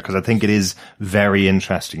Homelander, because I think it is very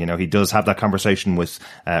interesting. He does have that conversation with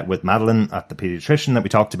Madeline at the pediatrician that we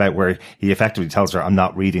talked about, where he effectively tells her, I'm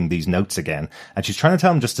not reading these notes again. And she's trying to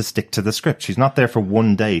tell him just to stick to the script. She's not there for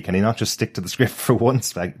one day. Can he not just stick to the script for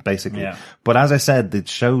once, basically? Yeah. But as I said, the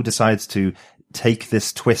show decides to take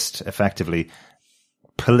this twist effectively,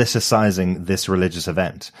 politicizing this religious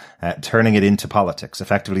event, turning it into politics,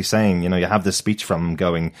 effectively saying, you have this speech from him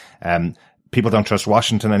going, people don't trust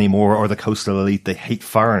Washington anymore or the coastal elite. They hate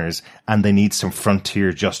foreigners and they need some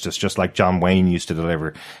frontier justice, just like John Wayne used to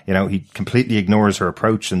deliver. He completely ignores her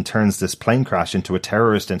approach and turns this plane crash into a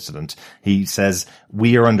terrorist incident. He says,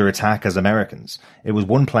 we are under attack as Americans. It was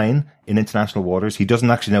one plane in international waters. He doesn't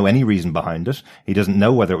actually know any reason behind it. He doesn't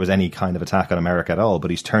know whether it was any kind of attack on America at all,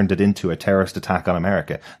 but he's turned it into a terrorist attack on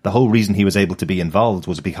America. The whole reason he was able to be involved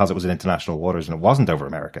was because it was in international waters and it wasn't over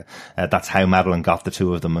America. That's how Madeline got the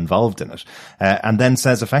two of them involved in it. And then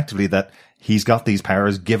says effectively that he's got these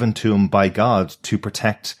powers given to him by God to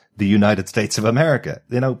protect the United States of America.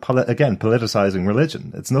 Again, politicizing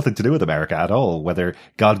religion. It's nothing to do with America at all, whether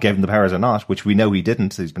God gave him the powers or not, which we know he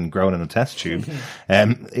didn't. He's been grown in a test tube.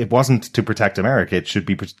 It wasn't to protect America. It should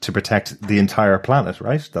be to protect the entire planet,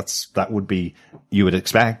 right? That would be, you would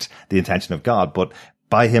expect, the intention of God. But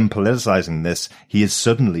by him politicizing this, he has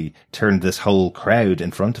suddenly turned this whole crowd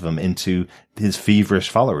in front of him into his feverish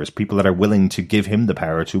followers, people that are willing to give him the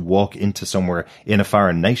power to walk into somewhere in a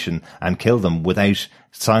foreign nation and kill them without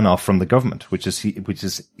sign off from the government, which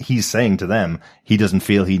is he's saying to them he doesn't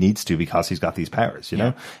feel he needs to because he's got these powers, you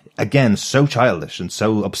know? Again, so childish and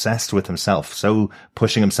so obsessed with himself, so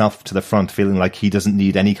pushing himself to the front, feeling like he doesn't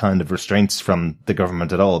need any kind of restraints from the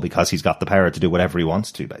government at all because he's got the power to do whatever he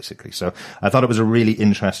wants to, basically. So I thought it was a really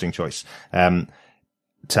interesting choice.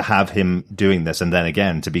 To have him doing this, and then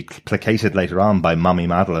again to be placated later on by Mommy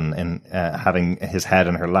Madeline in having his head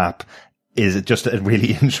in her lap, is just a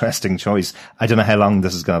really interesting choice. I don't know how long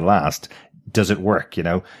this is going to last. does it work? You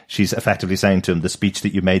know, she's effectively saying to him, the speech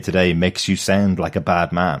that you made today makes you sound like a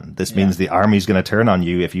bad man. This means the army's going to turn on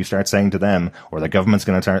you if you start saying to them, or the government's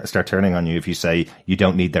going to start turning on you if you say you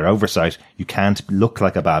don't need their oversight. You can't look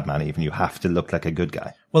like a bad man even. You have to look like a good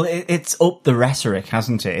guy. Well, it's up the rhetoric,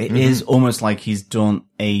 hasn't it? It is almost like he's done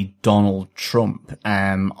a Donald Trump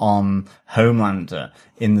on Homelander,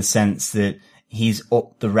 in the sense that he's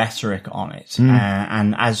upped the rhetoric on it.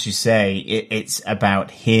 And as you say, it's about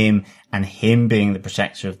him and him being the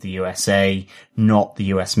protector of the USA, not the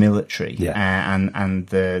US military, and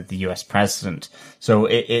the US president. So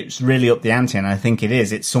it's really up the ante, and I think it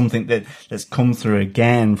is. It's something that's come through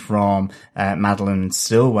again from Madeline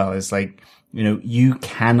Stillwell. Is like, you know, you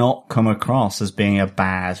cannot come across as being a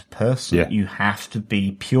bad person. Yeah. You have to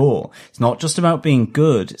be pure. It's not just about being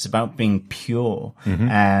good. It's about being pure.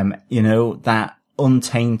 You know, that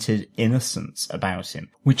untainted innocence about him,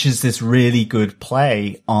 which is this really good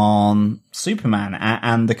play on Superman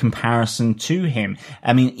and the comparison to him.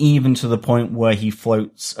 I mean, even to the point where he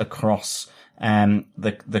floats across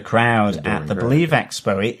the crowd at the Believe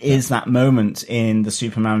Expo. It is that moment in the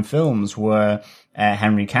Superman films where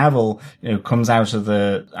Henry Cavill, you know, comes out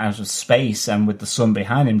of space, and with the sun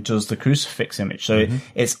behind him does the crucifix image. So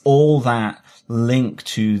it's all that link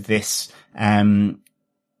to this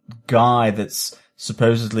guy that's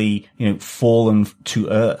supposedly, you know, fallen to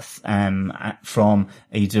earth from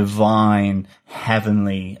a divine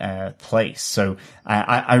heavenly place. So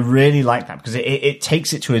I really like that, because it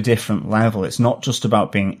takes it to a different level. It's not just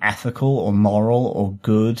about being ethical or moral or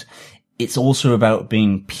good. It's also about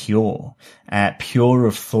being pure, pure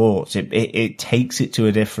of thought. It takes it to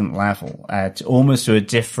a different level, almost to a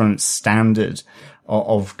different standard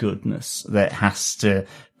of goodness that has to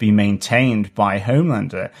be maintained by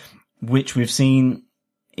Homelander, which we've seen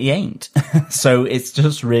he ain't. So it's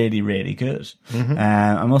just really, really good.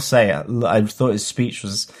 I must say, I thought his speech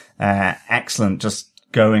was excellent, just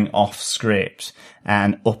going off script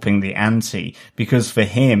and upping the ante, because for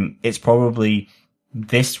him, it's probably,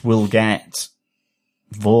 this will get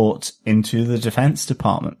Vought into the Defense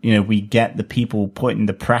Department. You know, we get the people putting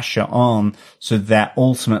the pressure on, so that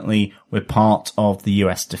ultimately we're part of the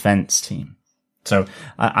US defense team. So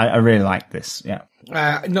I really like this. Yeah.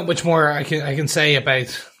 Not much more I can say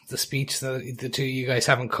about the speech that the two of you guys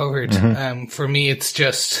haven't covered. For me, it's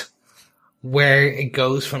just where it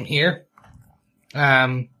goes from here.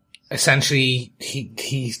 Essentially,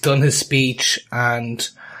 he's done his speech, and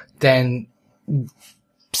then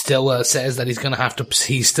Stillwell says that he's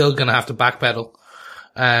still gonna have to backpedal.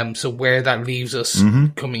 So where that leaves us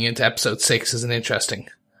coming into episode 6 is an interesting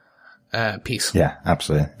piece. Yeah,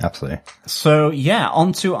 absolutely. So yeah,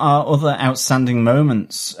 on to our other outstanding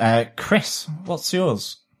moments. Chris, what's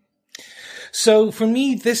yours? So for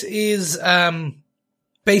me, this is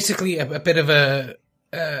basically a bit of a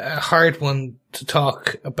hard one to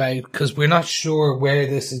talk about, because we're not sure where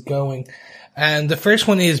this is going. And the first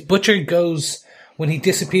one is Butcher goes, when he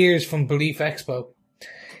disappears from Belief Expo,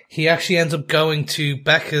 he actually ends up going to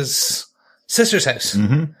Becca's sister's house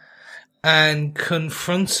and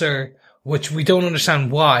confronts her, which we don't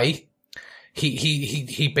understand why.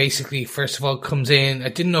 He basically, first of all, comes in. I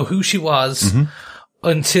didn't know who she was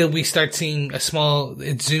until we start seeing it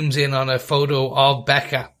zooms in on a photo of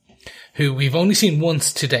Becca, who we've only seen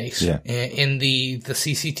once to date in the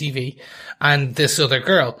CCTV, and this other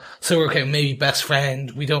girl. So we're okay, maybe best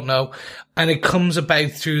friend, we don't know. And it comes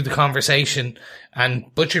about through the conversation, and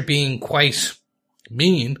Butcher being quite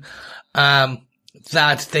mean,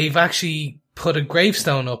 that they've actually put a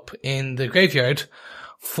gravestone up in the graveyard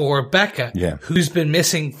for Becca, who's been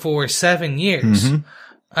missing for 7 years.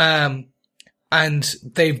 And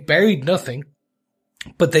they've buried nothing,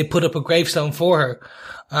 but they put up a gravestone for her.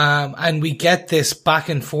 And we get this back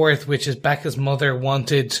and forth, which is Becca's mother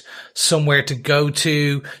wanted somewhere to go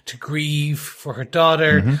to grieve for her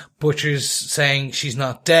daughter. Butcher's saying she's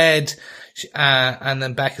not dead. And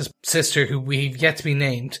then Becca's sister, who we've yet to be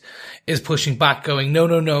named, is pushing back, going,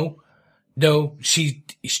 no, she's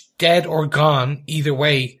dead or gone. Either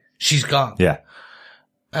way, she's gone. Yeah.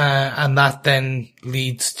 And that then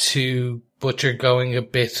leads to Butcher going a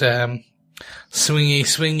bit,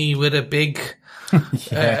 swingy with a big,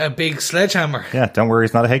 a big sledgehammer. Yeah, don't worry,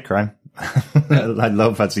 it's not a hate crime. I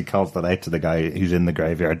love as he calls that out to the guy who's in the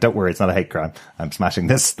graveyard. Don't worry, it's not a hate crime. I'm smashing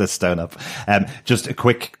this stone up. Just a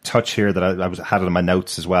quick touch here that I had it in my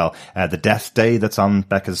notes as well. The death day that's on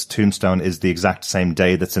Becca's tombstone is the exact same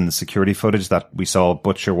day that's in the security footage that we saw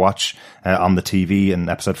Butcher watch on the TV in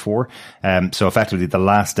episode 4. So effectively the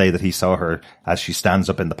last day that he saw her as she stands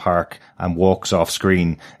up in the park and walks off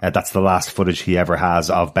screen, that's the last footage he ever has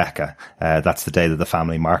of Becca. That's the day that the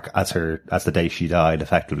family mark as the day she died,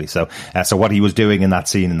 effectively. So what he was doing in that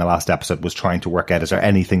scene in the last episode was trying to work out, is there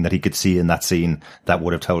anything that he could see in that scene that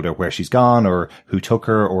would have told her where she's gone or who took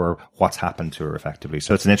her or what's happened to her, effectively.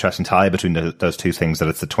 So it's an interesting tie between those two things, that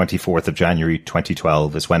it's the 24th of January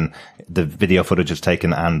 2012 is when the video footage is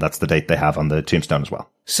taken, and that's the date they have on the tombstone as well.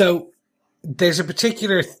 So there's a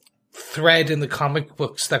particular thread in the comic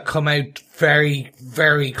books that come out very,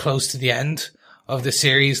 very close to the end of the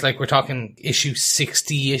series. Like we're talking issue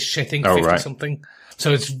 60-ish, I think, 50 something.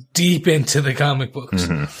 So it's deep into the comic books.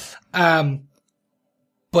 Mm-hmm.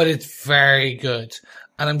 But it's very good.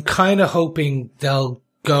 And I'm kind of hoping they'll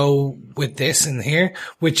go with this in here,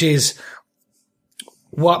 which is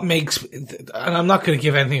what makes, and I'm not going to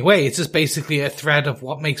give anything away. It's just basically a thread of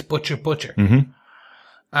what makes Butcher Butcher.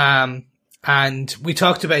 Mm-hmm. And we've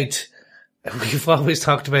always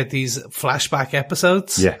talked about these flashback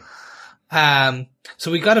episodes. Yeah. So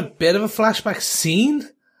we got a bit of a flashback scene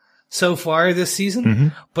so far this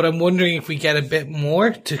season, but I'm wondering if we get a bit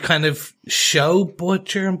more to kind of show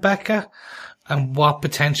Butcher and Becca and what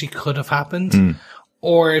potentially could have happened,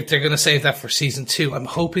 or if they're going to save that for season 2. I'm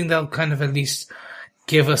hoping they'll kind of at least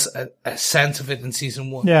give us a sense of it in season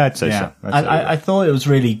 1. Yeah, I'd say so. I thought it was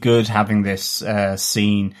really good having this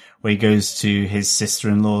scene where he goes to his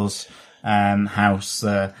sister-in-law's house,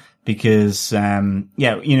 because,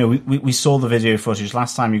 we saw the video footage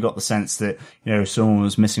last time. You got the sense that, someone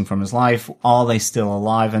was missing from his life. Are they still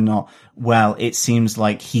alive or not? Well, it seems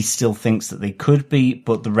like he still thinks that they could be,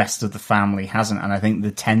 but the rest of the family hasn't. And I think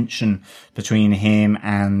the tension between him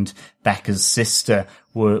and Becca's sister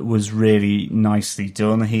was really nicely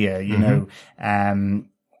done here.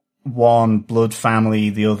 One blood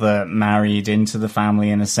family, the other married into the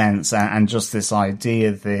family in a sense, and just this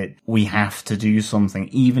idea that we have to do something,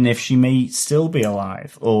 even if she may still be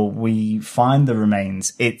alive, or we find the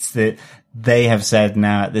remains. It's that they have said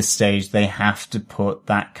now at this stage they have to put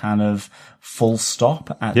that kind of full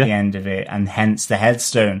stop at the end of it, and hence the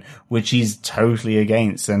headstone, which he's totally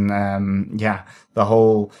against. And the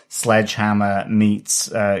whole sledgehammer meets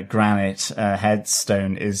granite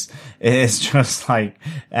headstone is just like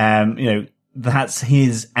that's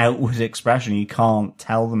his outward expression. You can't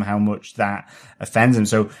tell them how much that offends him.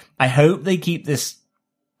 So I hope they keep this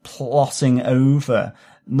plotting over,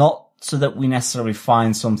 not so that we necessarily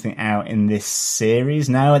find something out in this series.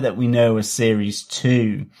 Now that we know a series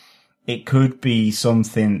 2, it could be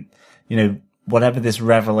something, whatever this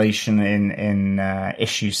revelation in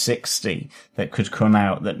issue 60 that could come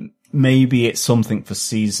out, that maybe it's something for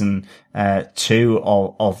season 2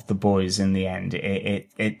 of The Boys in the end.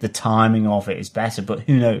 The timing of it is better, but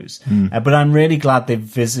who knows? But I'm really glad they've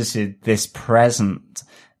visited this present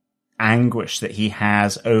anguish that he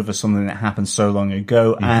has over something that happened so long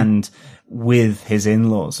ago, and with his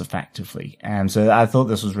in-laws effectively. So I thought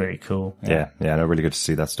this was really cool. Yeah, really good to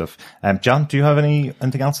see that stuff. John, do you have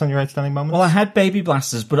anything else on your outstanding moments? Well, I had baby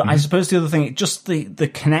blasters, but I suppose the other thing, just the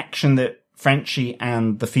connection that Frenchie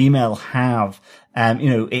and the female have,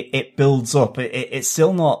 it builds up. It's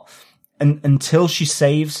still not, until she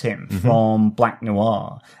saves him from Black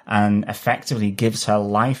Noir and effectively gives her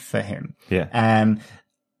life for him. Yeah.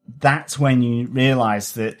 That's when you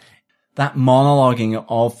realize that monologuing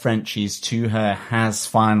of Frenchie's to her has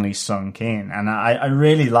finally sunk in. And I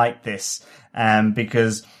really like this,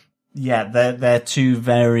 because they're two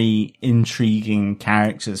very intriguing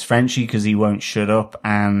characters. Frenchie, because he won't shut up,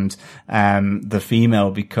 and the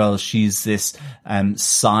female, because she's this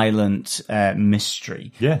silent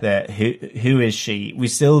mystery. Yeah. That who is she? We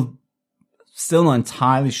still not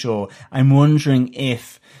entirely sure. I'm wondering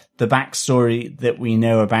if the backstory that we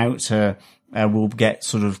know about her will get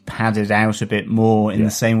sort of padded out a bit more in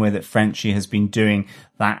the same way that Frenchie has been doing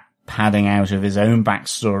that padding out of his own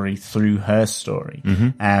backstory through her story.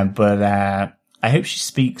 But I hope she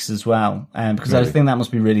speaks as well, because I think that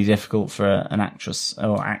must be really difficult for an actress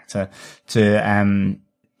or actor to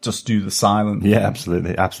just do the silent. Yeah,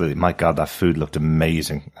 absolutely. My God, that food looked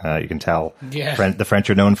amazing. You can tell. Yeah. The French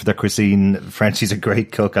are known for their cuisine. Frenchie's a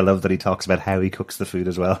great cook. I love that he talks about how he cooks the food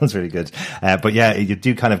as well. It's really good. But yeah, you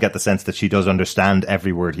do kind of get the sense that she does understand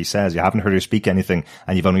every word he says. You haven't heard her speak anything,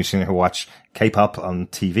 and you've only seen her watch K-pop on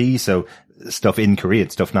TV. So stuff in Korean,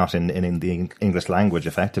 stuff not in the English language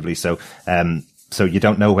effectively. So you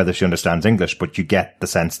don't know whether she understands English, but you get the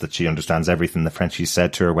sense that she understands everything the Frenchie's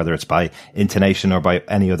said to her, whether it's by intonation or by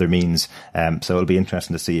any other means. So it'll be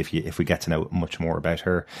interesting to see if we get to know much more about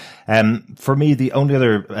her. For me, the only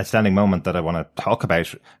other outstanding moment that I want to talk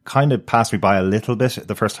about kind of passed me by a little bit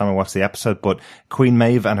the first time I watched the episode, but Queen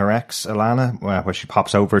Maeve and her ex, Alana, where she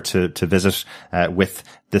pops over to visit, with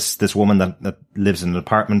this woman that lives in an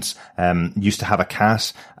apartment, used to have a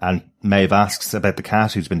cat, and Maeve asks about the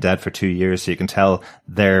cat who's been dead for 2 years. So you can tell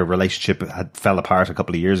their relationship had fell apart a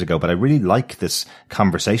couple of years ago. But I really like this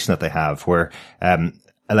conversation that they have where,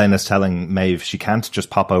 Elena's telling Maeve she can't just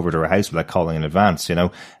pop over to her house without calling in advance, you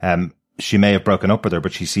know. She may have broken up with her,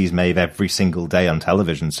 but she sees Maeve every single day on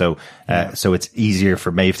television. So it's easier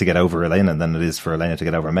for Maeve to get over Elena than it is for Elena to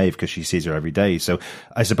get over Maeve because she sees her every day. So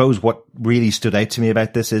I suppose what really stood out to me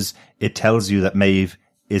about this is it tells you that Maeve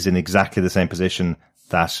is in exactly the same position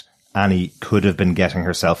that Annie could have been getting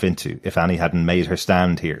herself into if Annie hadn't made her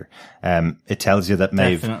stand here. It tells you that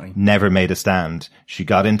Maeve never made a stand. She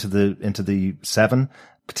got into the 7.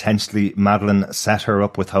 Potentially Madeline set her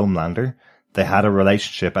up with Homelander. They had a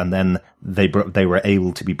relationship, and then they were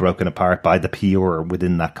able to be broken apart by the PR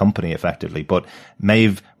within that company effectively. But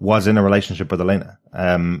Maeve was in a relationship with Elena.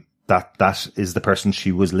 That is the person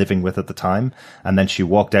she was living with at the time. And then she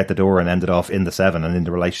walked out the door and ended off in the 7 and in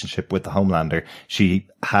the relationship with the Homelander. She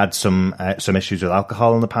had some issues with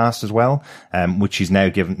alcohol in the past as well, which she's now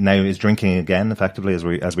is drinking again effectively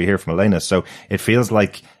as we hear from Elena. So it feels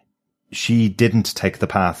like she didn't take the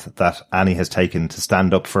path that Annie has taken to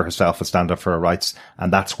stand up for herself and stand up for her rights.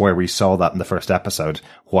 And that's where we saw that in the first episode,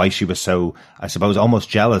 why she was so, I suppose, almost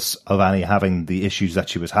jealous of Annie having the issues that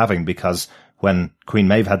she was having, because when Queen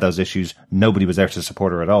Maeve had those issues, nobody was there to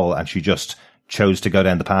support her at all. And she just chose to go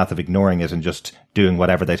down the path of ignoring it and just doing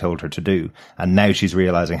whatever they told her to do. And now she's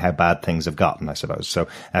realizing how bad things have gotten, I suppose. So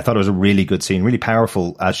I thought it was a really good scene, really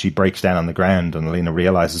powerful as she breaks down on the ground and Elena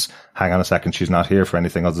realizes, hang on a second, she's not here for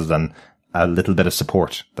anything other than a little bit of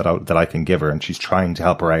support that I can give her. And she's trying to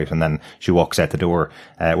help her out. And then she walks out the door,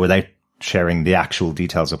 without sharing the actual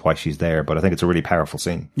details of why she's there. But I think it's a really powerful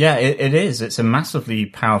scene. Yeah, it is. It's a massively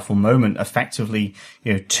powerful moment. Effectively,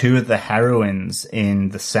 two of the heroines in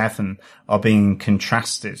the 7 are being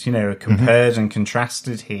contrasted, compared and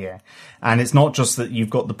contrasted here. And it's not just that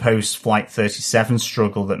you've got the post-Flight 37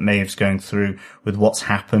 struggle that Maeve's going through with what's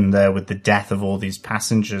happened there with the death of all these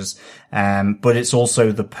passengers. But it's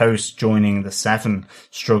also the post-joining the 7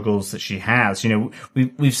 struggles that she has.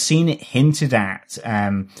 We've seen it hinted at,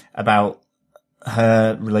 about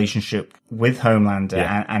her relationship with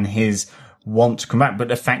Homelander and his want to come back, but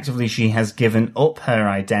effectively she has given up her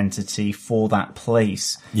identity for that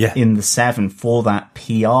place in the 7, for that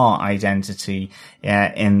PR identity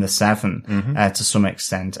in the 7 to some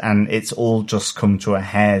extent, and it's all just come to a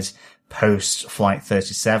head post Flight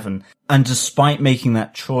 37. And despite making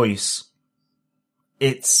that choice,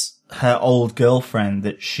 it's her old girlfriend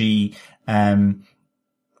that she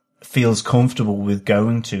feels comfortable with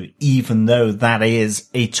going to, even though that is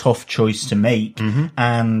a tough choice to make.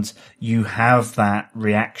 And you have that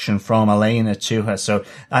reaction from Elena to her. So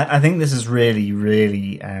I think this is really,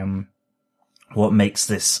 really, what makes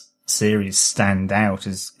this series stand out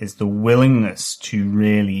is the willingness to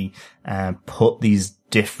really, put these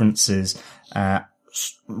differences,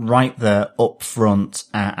 right there up front,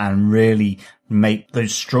 and really make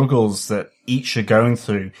those struggles that each are going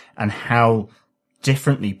through and how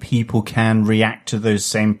differently people can react to those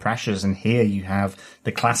same pressures. And here you have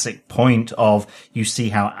the classic point of, you see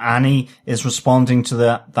how Annie is responding to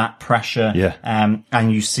that pressure.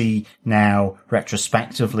 And you see now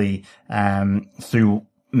retrospectively, through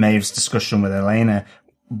Maeve's discussion with Elena,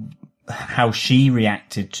 how she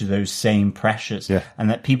reacted to those same pressures.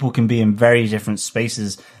 And that people can be in very different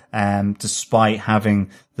spaces, despite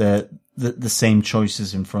having the same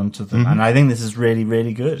choices in front of them. And I think this is really,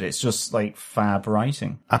 really good. It's just like fab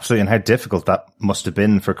writing. Absolutely. And how difficult that must have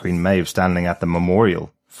been for Queen Maeve standing at the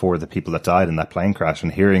memorial for the people that died in that plane crash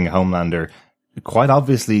and hearing Homelander quite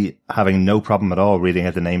obviously having no problem at all reading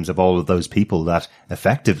out the names of all of those people that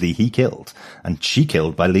effectively he killed and she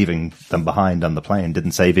killed by leaving them behind on the plane,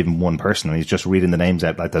 didn't save even one person. And he's just reading the names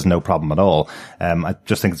out like there's no problem at all. I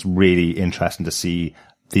just think it's really interesting to see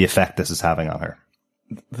the effect this is having on her.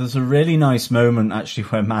 There's a really nice moment actually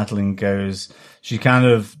where Madeline goes, she kind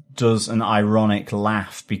of does an ironic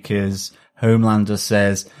laugh because Homelander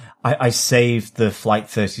says, I saved the Flight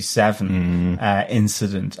 37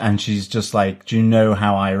 incident, and she's just like, do you know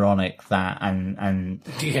how ironic that and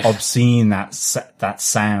obscene that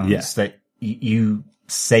sounds, that you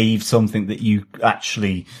save something that you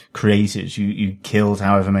actually created. You killed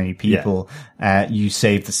however many people. You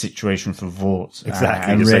saved the situation for Vought.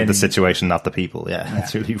 Exactly. You saved the situation, not the people. Yeah.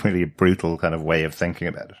 It's really, really a brutal kind of way of thinking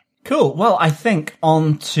about it. Cool. Well, I think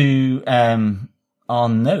on to our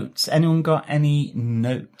notes. Anyone got any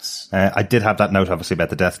notes? I did have that note, obviously, about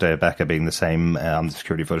the death day of Becca being the same on the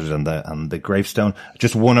security footage and the gravestone.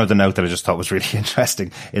 Just one other note that I just thought was really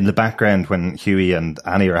interesting. In the background, when Hughie and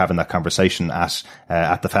Annie are having that conversation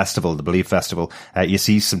at the festival, the Believe Festival, you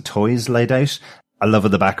see some toys laid out. I love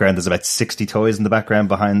in the background, there's about 60 toys in the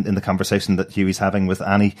background in the conversation that Hughie's having with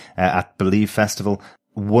Annie at Believe Festival.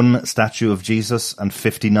 One statue of Jesus and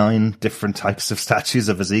 59 different types of statues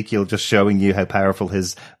of Ezekiel, just showing you how powerful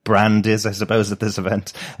his brand is, I suppose, at this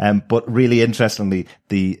event. But really interestingly,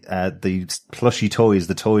 the plushy toys,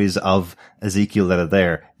 the toys of Ezekiel that are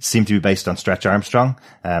there, seem to be based on Stretch Armstrong,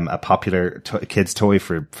 a popular kid's toy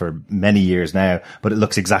for many years now, but it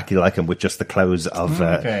looks exactly like him with just the clothes of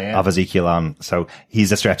Ezekiel on. So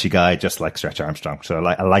he's a stretchy guy, just like Stretch Armstrong. So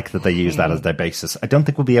I like that they use that as their basis. I don't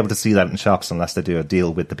think we'll be able to see that in shops unless they do a deal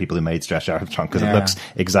with the people who made Stretch Armstrong, because it looks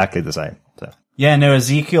exactly the same. So. Yeah, no,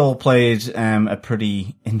 Ezekiel played a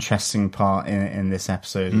pretty interesting part in this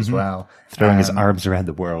episode as well. Throwing his arms around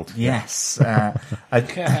the world. Yes.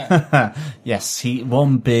 Yes,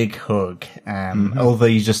 one big hug. Although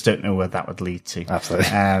you just don't know where that would lead to. Absolutely.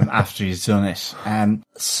 After he's done it.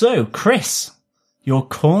 So, Chris, your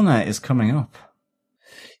corner is coming up.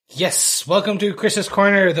 Yes, welcome to Chris's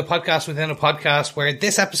Corner, the podcast within a podcast, where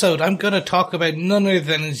this episode I'm going to talk about none other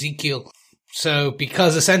than Ezekiel. So,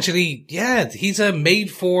 because essentially, he's a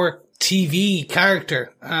made-for-TV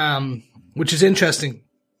character, which is interesting,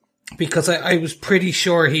 because I was pretty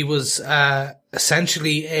sure he was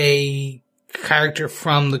essentially a character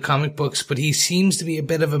from the comic books, but he seems to be a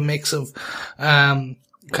bit of a mix of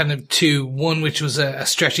kind of two. One, which was a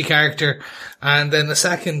stretchy character, and then the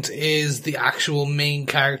second is the actual main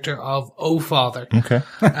character of O Father. Okay.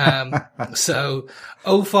 So,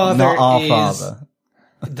 O Father Not our father.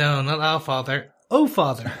 No, not our father. O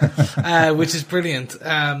Father, which is brilliant.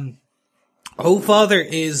 O Father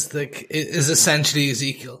is essentially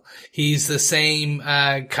Ezekiel. He's the same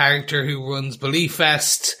character who runs Belief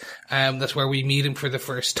Fest. That's where we meet him for the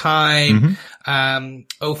first time.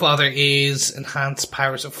 O Father is enhanced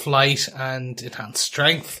powers of flight and enhanced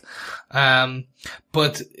strength.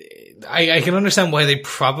 But I can understand why they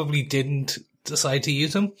probably didn't decide to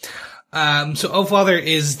use him. So O Father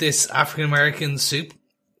is this African American soup.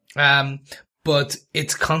 But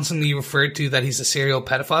it's constantly referred to that he's a serial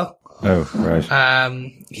pedophile. Oh, right.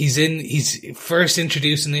 He's first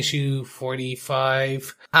introduced in issue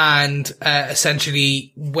 45, and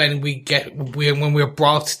essentially when we're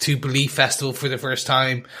brought to Belief Festival for the first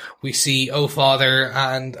time, we see O Father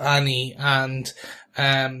and Annie and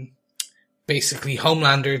basically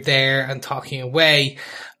Homelander there and talking away,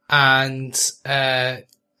 and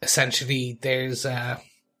essentially there's a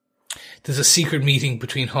secret meeting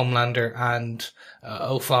between Homelander and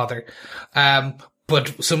O Father.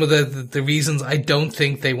 But some of the reasons I don't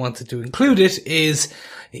think they wanted to include it is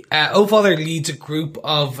O Father leads a group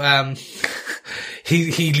of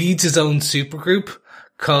he leads his own supergroup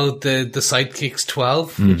called the Sidekicks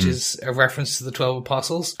 12, which is a reference to the 12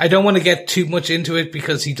 apostles. I don't want to get too much into it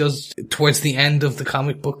because he does towards the end of the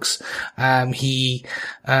comic books. He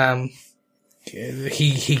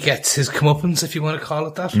gets his comeuppance, if you want to call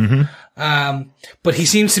it that. But he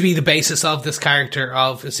seems to be the basis of this character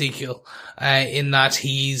of Ezekiel, in that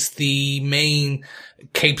he's the main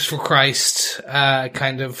Capes for Christ,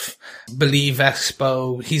 kind of Believe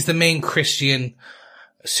Expo. He's the main Christian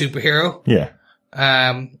superhero. Yeah.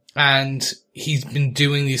 And he's been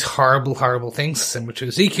doing these horrible, horrible things, similar to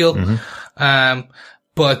Ezekiel.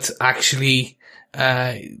 But actually,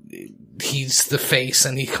 he's the face,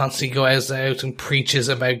 and he constantly goes out and preaches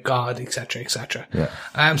about God, etc., etc.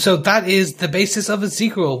 Yeah. So that is the basis of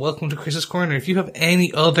Ezekiel. Welcome to Chris's Corner. If you have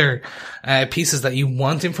any other pieces that you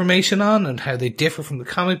want information on and how they differ from the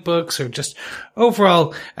comic books, or just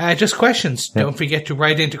overall just questions, don't forget to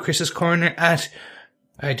write into Chris's Corner at,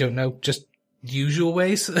 I don't know, just usual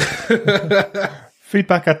ways.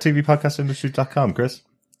 Feedback at tvpodcastindustry.com, Chris.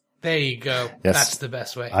 There you go. Yes. That's the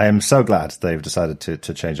best way. I am so glad they've decided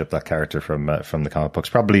to change up that character from the comic books.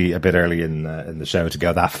 Probably a bit early in the show to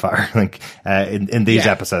go that far. I think in these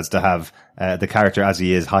episodes to have the character as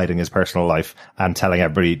he is hiding his personal life and telling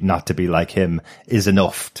everybody not to be like him is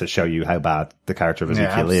enough to show you how bad the character of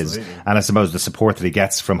Ezekiel is. And I suppose the support that he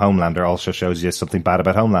gets from Homelander also shows you something bad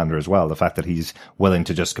about Homelander as well. The fact that he's willing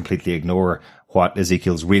to just completely ignore what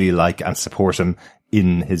Ezekiel's really like and support him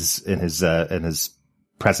in his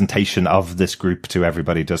presentation of this group to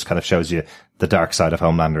everybody just kind of shows you the dark side of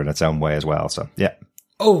Homelander in its own way as well. So, yeah.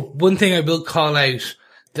 Oh, one thing I will call out,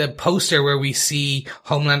 the poster where we see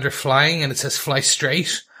Homelander flying and it says fly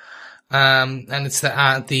straight. And it's the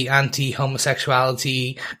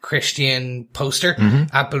anti-homosexuality Christian poster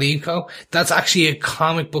at Believe Co. That's actually a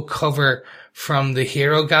comic book cover from the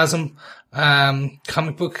Herogasm,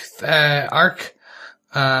 comic book, arc,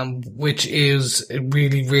 which is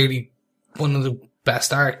really, really one of the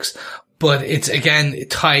best arcs. But it's again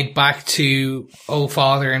tied back to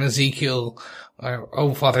O-Father and Ezekiel, or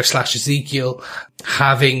O-Father / Ezekiel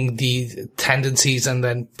having the tendencies and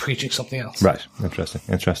then preaching something else. Right.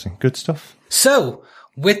 Interesting. Good stuff. So,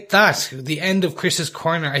 with that, the end of Chris's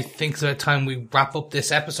Corner, I think it's about time we wrap up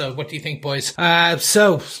this episode. What do you think, boys?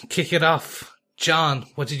 So, kick it off. John,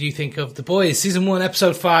 what did you think of The Boys? Season 1,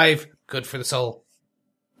 Episode 5, Good for the Soul.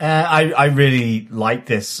 I really like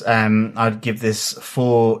this. I'd give this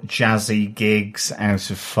 4 jazzy gigs out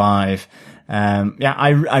of 5.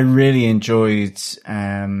 I really enjoyed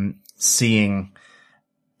seeing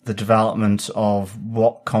the development of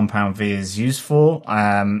what Compound V is used for,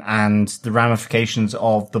 and the ramifications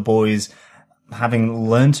of The Boys having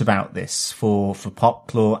learnt about this for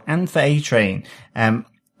Popclaw and for A-Train. I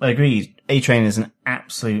agree, A-Train is an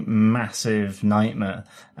absolute massive nightmare,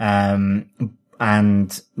 and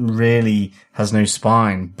really has no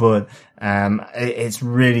spine, but it's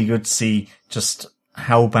really good to see just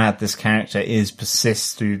how bad this character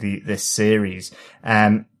persists through this series.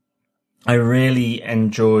 I really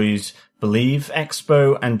enjoyed Believe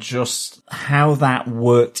Expo and just how that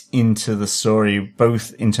worked into the story,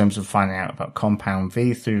 both in terms of finding out about Compound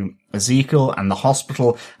V through Ezekiel and the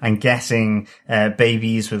hospital and getting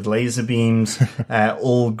babies with laser beams,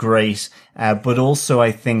 all great. But also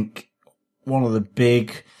I think one of the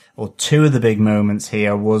big, or two of the big moments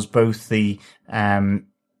here was both the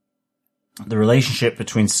relationship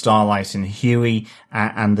between Starlight and Huey,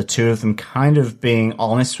 and the two of them kind of being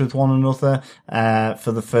honest with one another,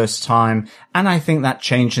 for the first time. And I think that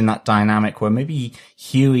change in that dynamic where maybe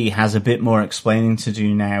Huey has a bit more explaining to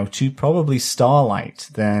do now to probably Starlight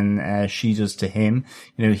than, she does to him.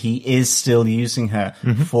 You know, he is still using her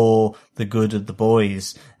for the good of the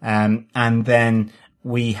boys. And then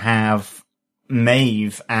we have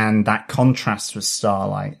Maeve and that contrast with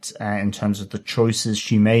Starlight, in terms of the choices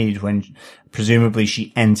she made when presumably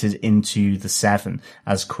she entered into the Seven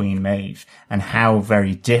as Queen Maeve, and how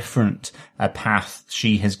very different a path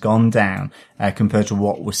she has gone down, compared to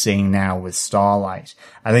what we're seeing now with Starlight.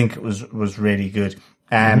 I think it was really good.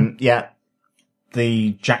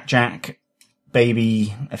 The Jack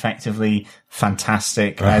baby, effectively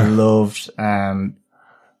fantastic. I loved,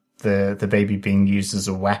 the baby being used as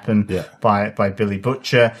a weapon by Billy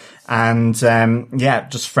Butcher, and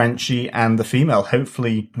just Frenchie and the female.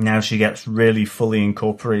 Hopefully now she gets really fully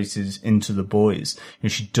incorporated into the boys,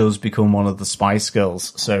 and she does become one of the Spice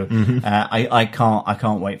Girls. So I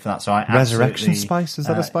can't wait for that. So Resurrection Spice, is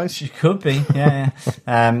that a spice? She could be, yeah.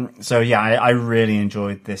 I really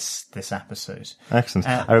enjoyed this episode. Excellent.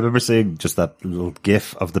 I remember seeing just that little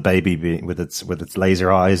GIF of the baby with its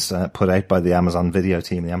laser eyes, put out by the Amazon Video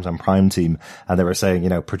team, the Amazon Prime team, and they were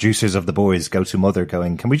saying, producers of the boys go to mother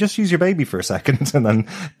going, can we just use your baby for a second? And then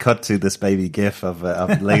cut to this baby gif of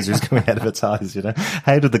lasers coming out of its eyes.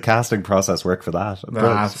 How did the casting process work for that?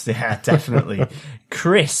 Yeah, definitely.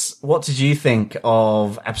 Chris, what did you think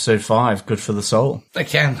of episode 5, Good for the Soul?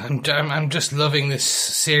 Again, I'm just loving this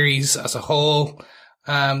series as a whole.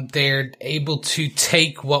 They're able to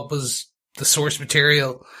take what was the source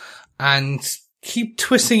material and keep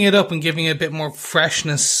twisting it up and giving it a bit more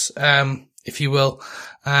freshness, if you will,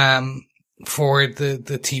 for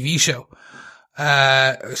the TV show.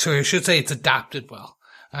 So I should say it's adapted well.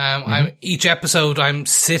 Each episode I'm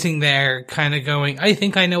sitting there kind of going, I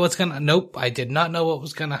think I know nope, I did not know what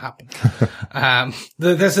was gonna happen.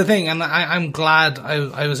 That's the thing. And I'm glad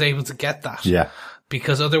I was able to get that. Yeah.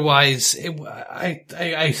 Because otherwise,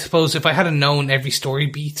 I suppose if I had known every story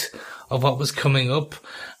beat of what was coming up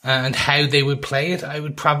and how they would play it, I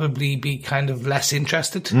would probably be kind of less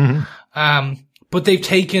interested. But they've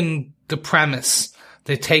taken the premise,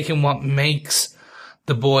 they've taken what makes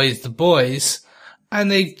the boys,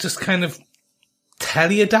 and they just kind of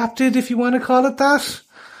tele-adapted, if you want to call it that.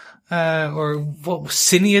 Or what,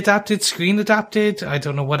 cine adapted, screen adapted, I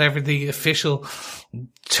don't know, whatever the official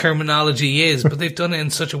terminology is, but they've done it in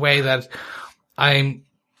such a way that I'm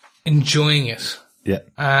enjoying it. Yeah.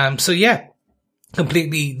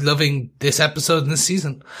 Completely loving this episode and this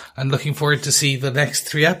season, and looking forward to see the next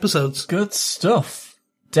 3 episodes. Good stuff.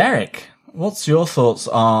 Derek, What's your thoughts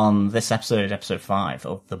on this episode 5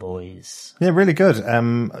 of The Boys? Yeah, really good.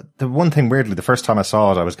 The one thing, weirdly, the first time I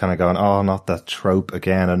saw it, I was kind of going, oh, not that trope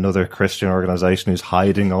again, another Christian organization who's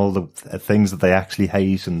hiding all the things that they actually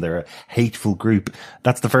hate, and they're a hateful group.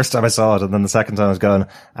 That's the first time I saw it. And then the second time I was going,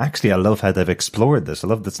 actually, I love how they've explored this. I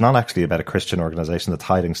love that it's not actually about a Christian organization that's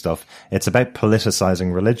hiding stuff. It's about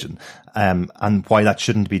politicizing religion, and why that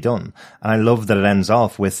shouldn't be done. And I love that it ends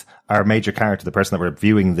off with our major character, the person that we're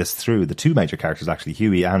viewing this through, the two major characters, actually,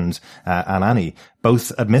 Huey and Annie,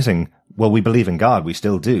 both admitting, well, we believe in God, we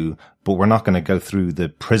still do, but we're not going to go through the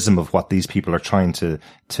prism of what these people are trying to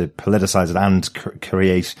politicize it and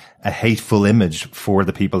create a hateful image for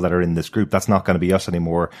the people that are in this group. That's not going to be us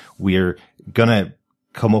anymore. We're going to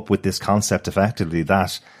come up with this concept effectively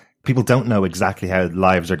that people don't know exactly how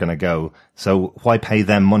lives are going to go. So why pay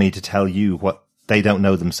them money to tell you what they don't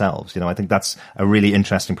know themselves? You know, I think that's a really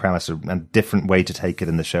interesting premise and different way to take it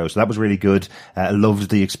in the show. So that was really good. I loved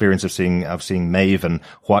the experience of seeing Maeve and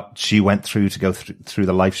what she went through to go through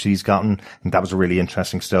the life she's gotten. I think that was really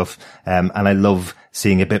interesting stuff. And I love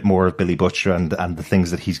seeing a bit more of Billy Butcher and the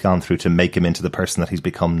things that he's gone through to make him into the person that he's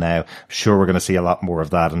become now. Sure, we're going to see a lot more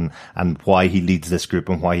of that and why he leads this group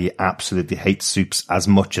and why he absolutely hates Soups as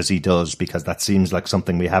much as he does, because that seems like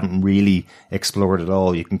something we haven't really explored at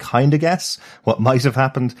all. You can kind of guess what might have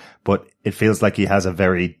happened, but it feels like he has a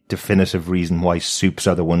very definitive reason why Soups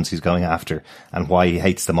are the ones he's going after and why he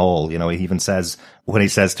hates them all. You know, he even says, when he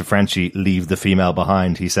says to Frenchie, leave the female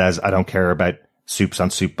behind, he says, I don't care about Soups on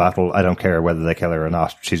Soup battle. I don't care whether they kill her or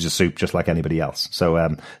not. She's a Soup just like anybody else. So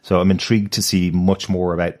I'm intrigued to see much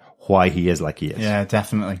more about why he is like he is. Yeah,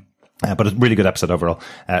 definitely. But a really good episode overall.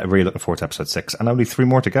 Really looking forward to episode 6 and only 3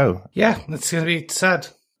 more to go. Yeah, it's going to be sad.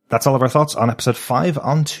 That's all of our thoughts on episode 5.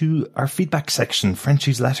 On to our feedback section,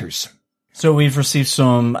 Frenchie's letters. So we've received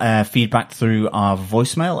some feedback through our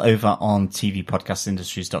voicemail over on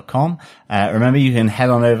tvpodcastindustries.com. Remember, you can head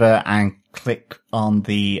on over and click on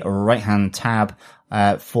the right-hand tab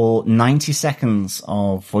for 90 seconds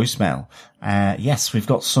of voicemail. Yes, we've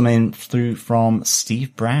got some in through from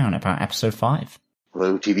Steve Brown about episode 5.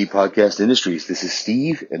 Hello, TV Podcast Industries. This is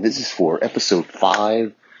Steve, and this is for episode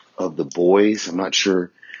 5 of The Boys. I'm not sure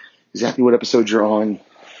exactly what episode you're on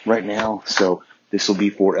right now, so this will be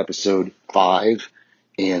for episode 5.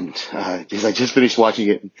 And because I just finished watching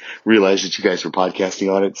it and realized that you guys were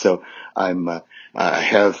podcasting on it, so I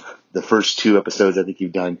have the first 2 episodes I think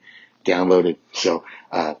you've done downloaded. So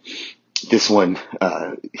this one,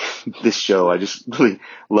 this show, I just really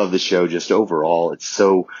love the show just overall. It's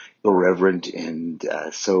so irreverent and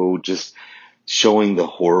so just showing the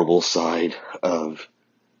horrible side of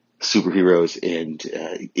superheroes, and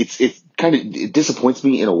it disappoints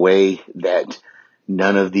me in a way that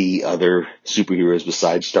none of the other superheroes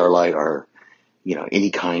besides Starlight are, you know,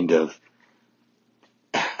 any kind of,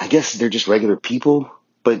 I guess they're just regular people,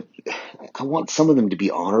 but I want some of them to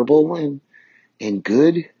be honorable and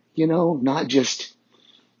good, you know, not just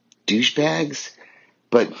douchebags,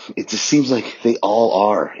 but it just seems like they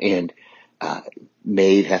all are. And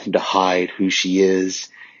Maeve having to hide who she is,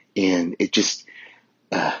 and it just,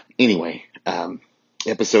 anyway,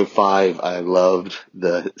 episode 5, I loved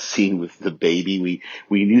the scene with the baby.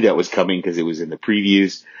 We knew that was coming because it was in the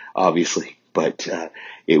previews, obviously, but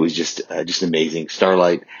it was just amazing.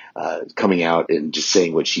 Starlight coming out and just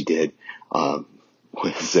saying what she did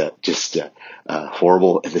was just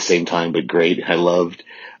horrible at the same time, but great. I loved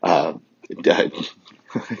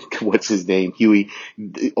what's his name, Huey,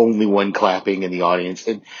 the only one clapping in the audience,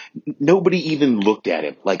 and nobody even looked at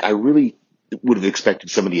him. Like, I really would have expected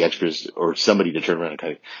some of the extras or somebody to turn around and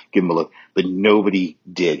kind of give him a look, but nobody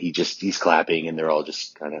did. He's clapping, and they're all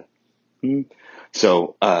just kind of,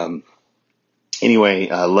 So, anyway,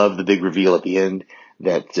 I love the big reveal at the end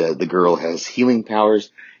that the girl has healing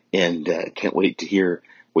powers, and can't wait to hear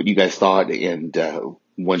what you guys thought. And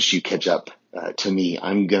once you catch up to me,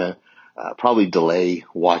 I'm gonna probably delay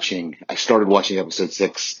watching. I started watching episode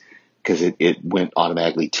 6 because it went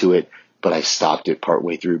automatically to it, but I stopped it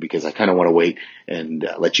partway through because I kind of want to wait and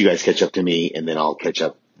let you guys catch up to me, and then I'll catch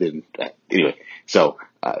up. Then anyway, so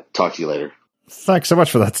talk to you later. Thanks so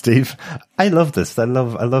much for that, Steve. I love this. I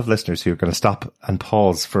love listeners who are going to stop and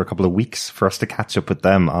pause for a couple of weeks for us to catch up with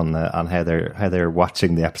them on how they're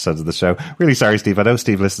watching the episodes of the show. Really sorry, Steve. I know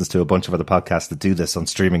Steve listens to a bunch of other podcasts that do this on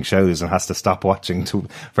streaming shows and has to stop watching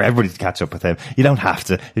for everybody to catch up with him. You don't have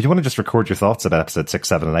to. If you want to just record your thoughts about episode 6,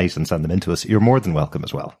 7, and 8 and send them in to us, you're more than welcome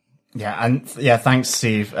as well. Yeah, and thanks,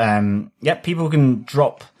 Steve. People can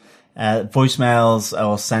drop voicemails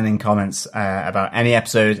or send in comments about any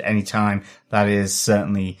episode, anytime. That is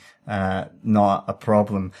certainly not a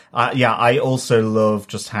problem. I also love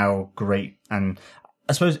just how great and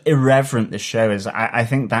I suppose irreverent this show is. I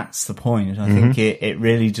think that's the point. I think it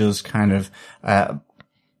really does kind of,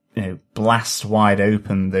 blast wide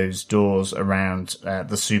open those doors around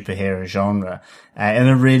the superhero genre in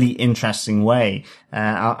a really interesting way,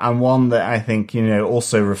 and one that I think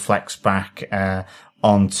also reflects back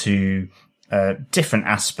onto different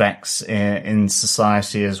aspects in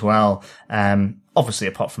society as well. Obviously,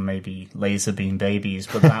 apart from maybe laser beam babies,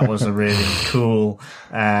 but that was a really cool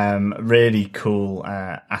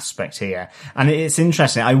aspect here. And it's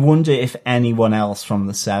interesting. I wonder if anyone else from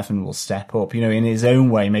the Seven will step up. In his own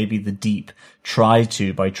way, maybe the Deep tried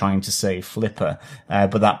to by trying to save Flipper,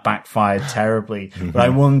 but that backfired terribly. But I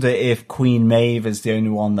wonder if Queen Maeve is the only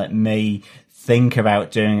one that may think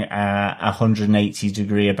about doing a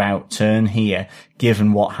 180-degree about turn here,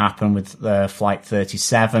 given what happened with Flight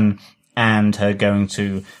 37 and her going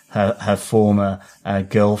to her former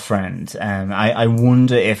girlfriend. I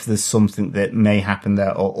wonder if there's something that may happen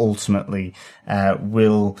there, or ultimately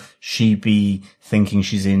will she be thinking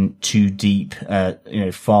she's in too deep,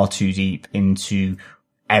 far too deep into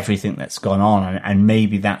everything that's gone on, and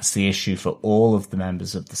maybe that's the issue for all of the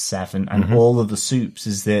members of the Seven and all of the Supes,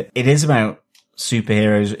 is that it is about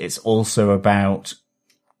superheroes, it's also about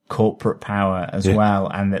corporate power as well,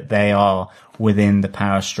 and that they are within the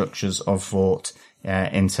power structures of Vought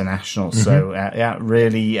International. So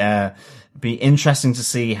really be interesting to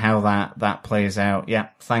see how that plays out.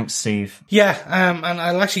 Thanks, Steve. And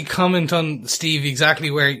I'll actually comment on, Steve,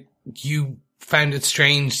 exactly where you found it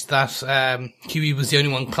strange that Huey was the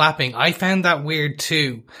only one clapping. I found that weird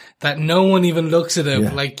too, that no one even looks at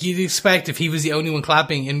him. Like, you'd expect if he was the only one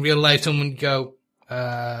clapping in real life, someone would go,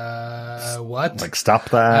 what? Like,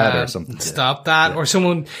 stop that or something. Stop that. Or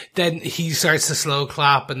someone, then he starts to slow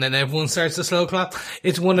clap and then everyone starts to slow clap.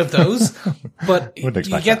 It's one of those. But you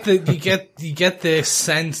get the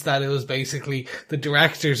sense that it was basically the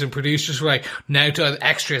directors and producers were like, now to the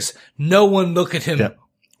extras, no one look at him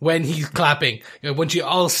when he's clapping. Once you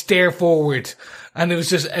all stare forward. And it was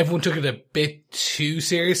just, everyone took it a bit too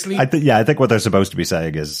seriously. I think what they're supposed to be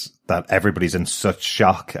saying is that everybody's in such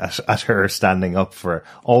shock at her standing up for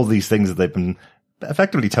all these things that they've been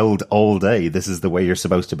effectively told all day. This is the way you're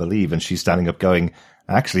supposed to believe. And she's standing up going,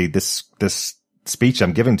 actually, this speech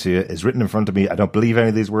I'm giving to you is written in front of me. I don't believe any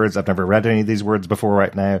of these words. I've never read any of these words before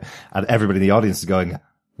right now. And everybody in the audience is going,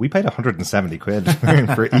 we paid 170 quid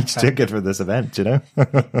for each ticket for this event,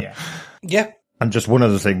 Yeah. And just one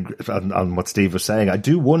other thing on what Steve was saying, I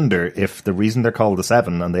do wonder if the reason they're called the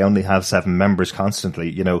Seven and they only have 7 members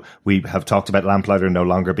constantly, we have talked about Lamplighter no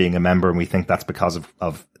longer being a member, and we think that's because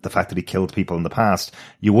of the fact that he killed people in the past.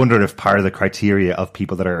 You wonder if part of the criteria of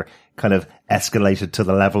people that are kind of escalated to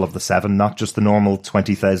the level of the Seven, not just the normal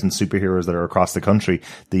 20,000 superheroes that are across the country,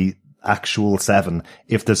 the actual 7,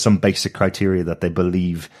 if there's some basic criteria that they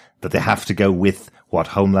believe that they have to go with what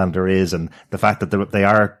Homelander is, and the fact that they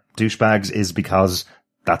are douchebags is because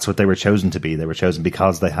that's what they were chosen to be. They were chosen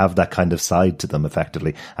because they have that kind of side to them,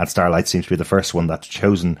 effectively. And Starlight seems to be the first one that's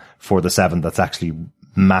chosen for the Seven that's actually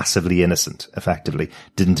massively innocent, effectively.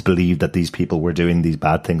 Didn't believe that these people were doing these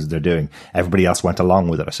bad things that they're doing. Everybody else went along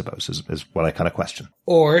with it, I suppose, is what I kind of question.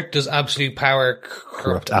 Or does absolute power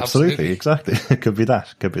corrupt? Absolutely, exactly. It could be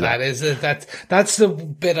that. That's the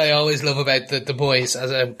bit I always love about the Boys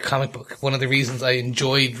as a comic book. One of the reasons I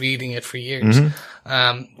enjoyed reading it for years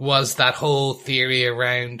was that whole theory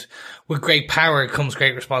around, with great power comes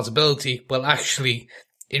great responsibility. Well, actually,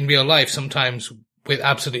 in real life, sometimes with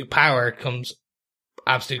absolute power comes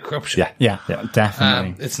absolute corruption. Yeah,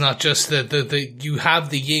 definitely. It's not just the you have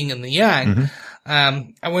the yin and the yang.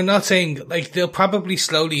 And we're not saying, like, they'll probably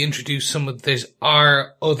slowly introduce some of these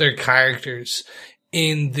other characters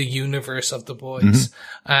in the universe of the Boys,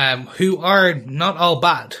 who are not all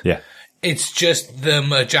bad. Yeah. It's just the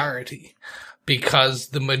majority, because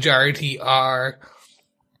the majority are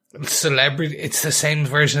celebrity. It's the same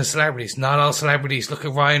version of celebrities. Not all celebrities. Look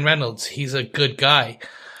at Ryan Reynolds. He's a good guy.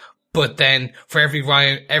 But then for every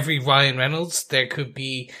Ryan Reynolds, there could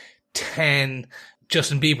be 10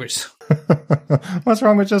 Justin Biebers. What's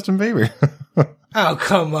wrong with Justin Bieber? Oh,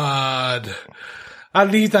 come on. I'll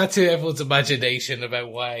leave that to everyone's imagination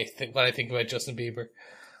about what I think about Justin Bieber.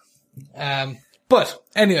 But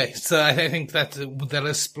anyway, so I think that they'll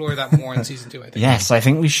explore that more in season 2, I think. Yes, I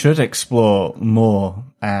think we should explore more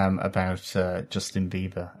about Justin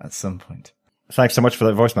Bieber at some point. Thanks so much for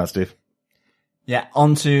that voicemail, Steve. Yeah,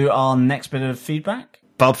 on to our next bit of feedback.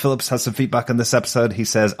 Bob Phillips has some feedback on this episode. He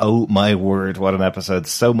says, oh my word, what an episode.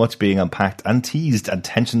 So much being unpacked and teased and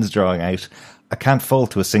tensions drawing out. I can't fall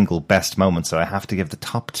to a single best moment, so I have to give the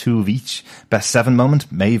top 2 of each. Best 7 moment,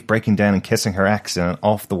 Maeve breaking down and kissing her ex in an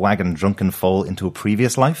off-the-wagon drunken fall into a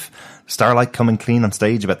previous life. Starlight coming clean on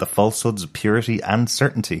stage about the falsehoods of purity and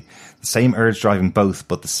certainty. The same urge driving both,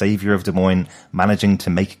 but the saviour of Des Moines managing to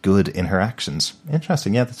make good in her actions.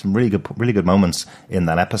 Interesting, yeah, there's some really good moments in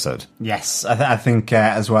that episode. Yes, I think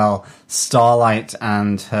as well, Starlight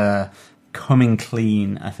and her coming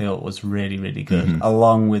clean, I thought was really, really good,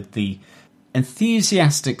 along with the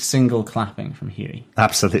enthusiastic single clapping from Huey.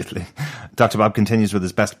 Absolutely. Dr. Bob continues with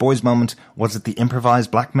his best boys moment. Was it the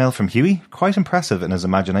improvised blackmail from Huey? Quite impressive in his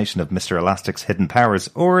imagination of Mr. Elastic's hidden powers,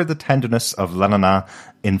 or the tenderness of Lanana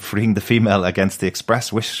in freeing the female against the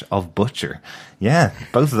express wish of Butcher. Yeah,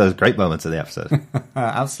 both of those great moments in the episode.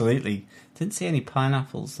 Absolutely. Didn't see any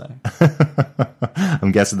pineapples, though.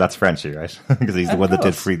 I'm guessing that's Frenchie, right? Because he's the one that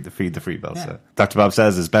did feed the free bell. Yeah. So. Dr. Bob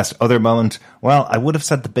says his best other moment, well, I would have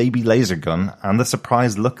said the baby laser gun and the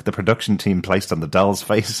surprised look the production team placed on the doll's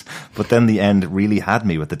face, but then the end really had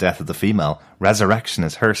me with the death of the female. Resurrection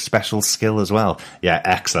is her special skill as well. Yeah,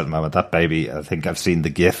 excellent moment. That baby, I think I've seen the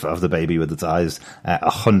gif of the baby with its eyes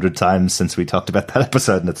 100 times since we talked about that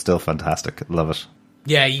episode, and it's still fantastic. Love it.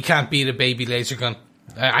 Yeah, you can't beat a baby laser gun.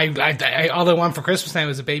 All I want for Christmas now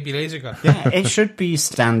is a baby laser gun. Yeah, it should be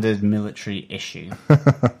standard military issue.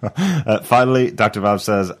 Finally, Dr. Bob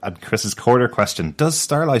says, and Chris's corner question, does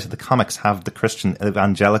Starlight of the comics have the Christian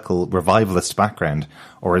evangelical revivalist background,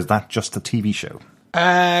 or is that just a TV show?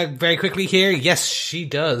 Very quickly here, yes, she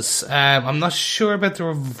does. I'm not sure about the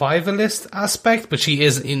revivalist aspect, but she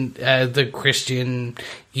is in the Christian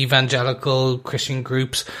evangelical Christian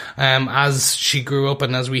groups. As she grew up,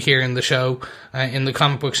 and as we hear in the show, in the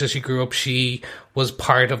comic books, as she grew up, she was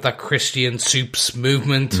part of that Christian soups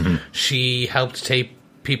movement. She helped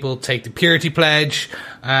people take the purity pledge,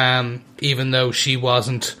 even though she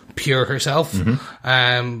wasn't pure herself.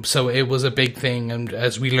 So it was a big thing, and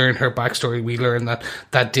as we learn her backstory, we learn that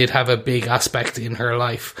did have a big aspect in her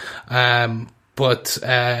life.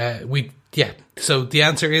 So the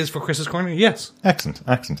answer is, for Chris's Corner, yes. Excellent.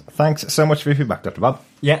 Thanks so much for your feedback, Dr. Bob.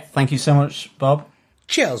 Yeah, thank you so much, Bob.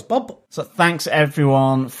 Cheers, Bob. So thanks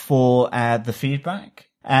everyone for the feedback.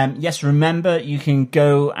 Yes, remember, you can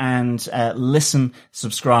go and listen,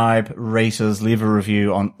 subscribe, rate us, leave a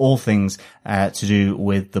review on all things to do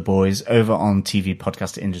with The Boys over on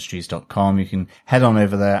tvpodcastindustries.com. You can head on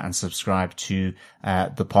over there and subscribe to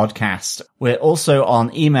the podcast. We're also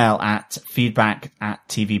on email at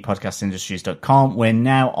feedback@tvpodcastindustries.com. We're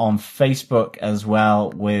now on Facebook as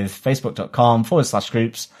well, with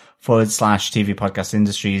facebook.com/groups/TV Podcast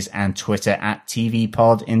Industries and Twitter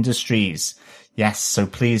 @TVPod Industries. Yes, so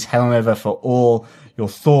please head on over for all your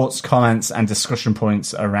thoughts, comments, and discussion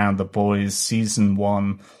points around The Boys Season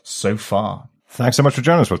 1 so far. Thanks so much for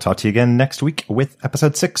joining us. We'll talk to you again next week with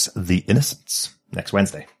Episode 6, The Innocents, next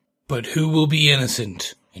Wednesday. But who will be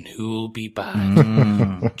innocent and who will be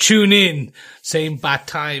bad? Tune in. Same boys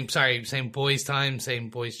time, same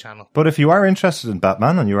boys channel. But if you are interested in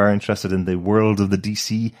Batman and you are interested in the world of the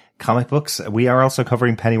DC comic books, we are also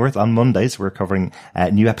covering Pennyworth on Mondays. We're covering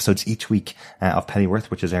new episodes each week of Pennyworth,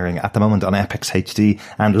 which is airing at the moment on Epix HD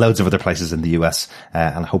and loads of other places in the US.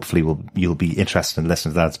 And hopefully you'll be interested in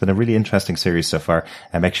listening to that. It's been a really interesting series so far.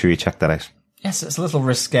 Make sure you check that out. Yes, it's a little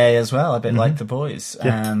risque as well, a bit like The Boys.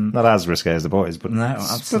 Yeah, not as risque as The Boys, but no,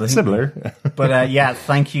 absolutely similar. But yeah,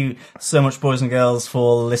 thank you so much, boys and girls,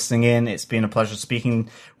 for listening in. It's been a pleasure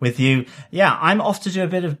speaking with you. Yeah, I'm off to do a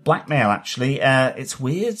bit of blackmail, actually. It's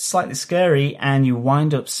weird, slightly scary, and you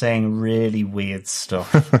wind up saying really weird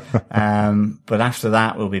stuff. But after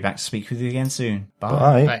that, we'll be back to speak with you again soon. Bye.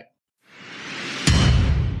 Bye. Bye.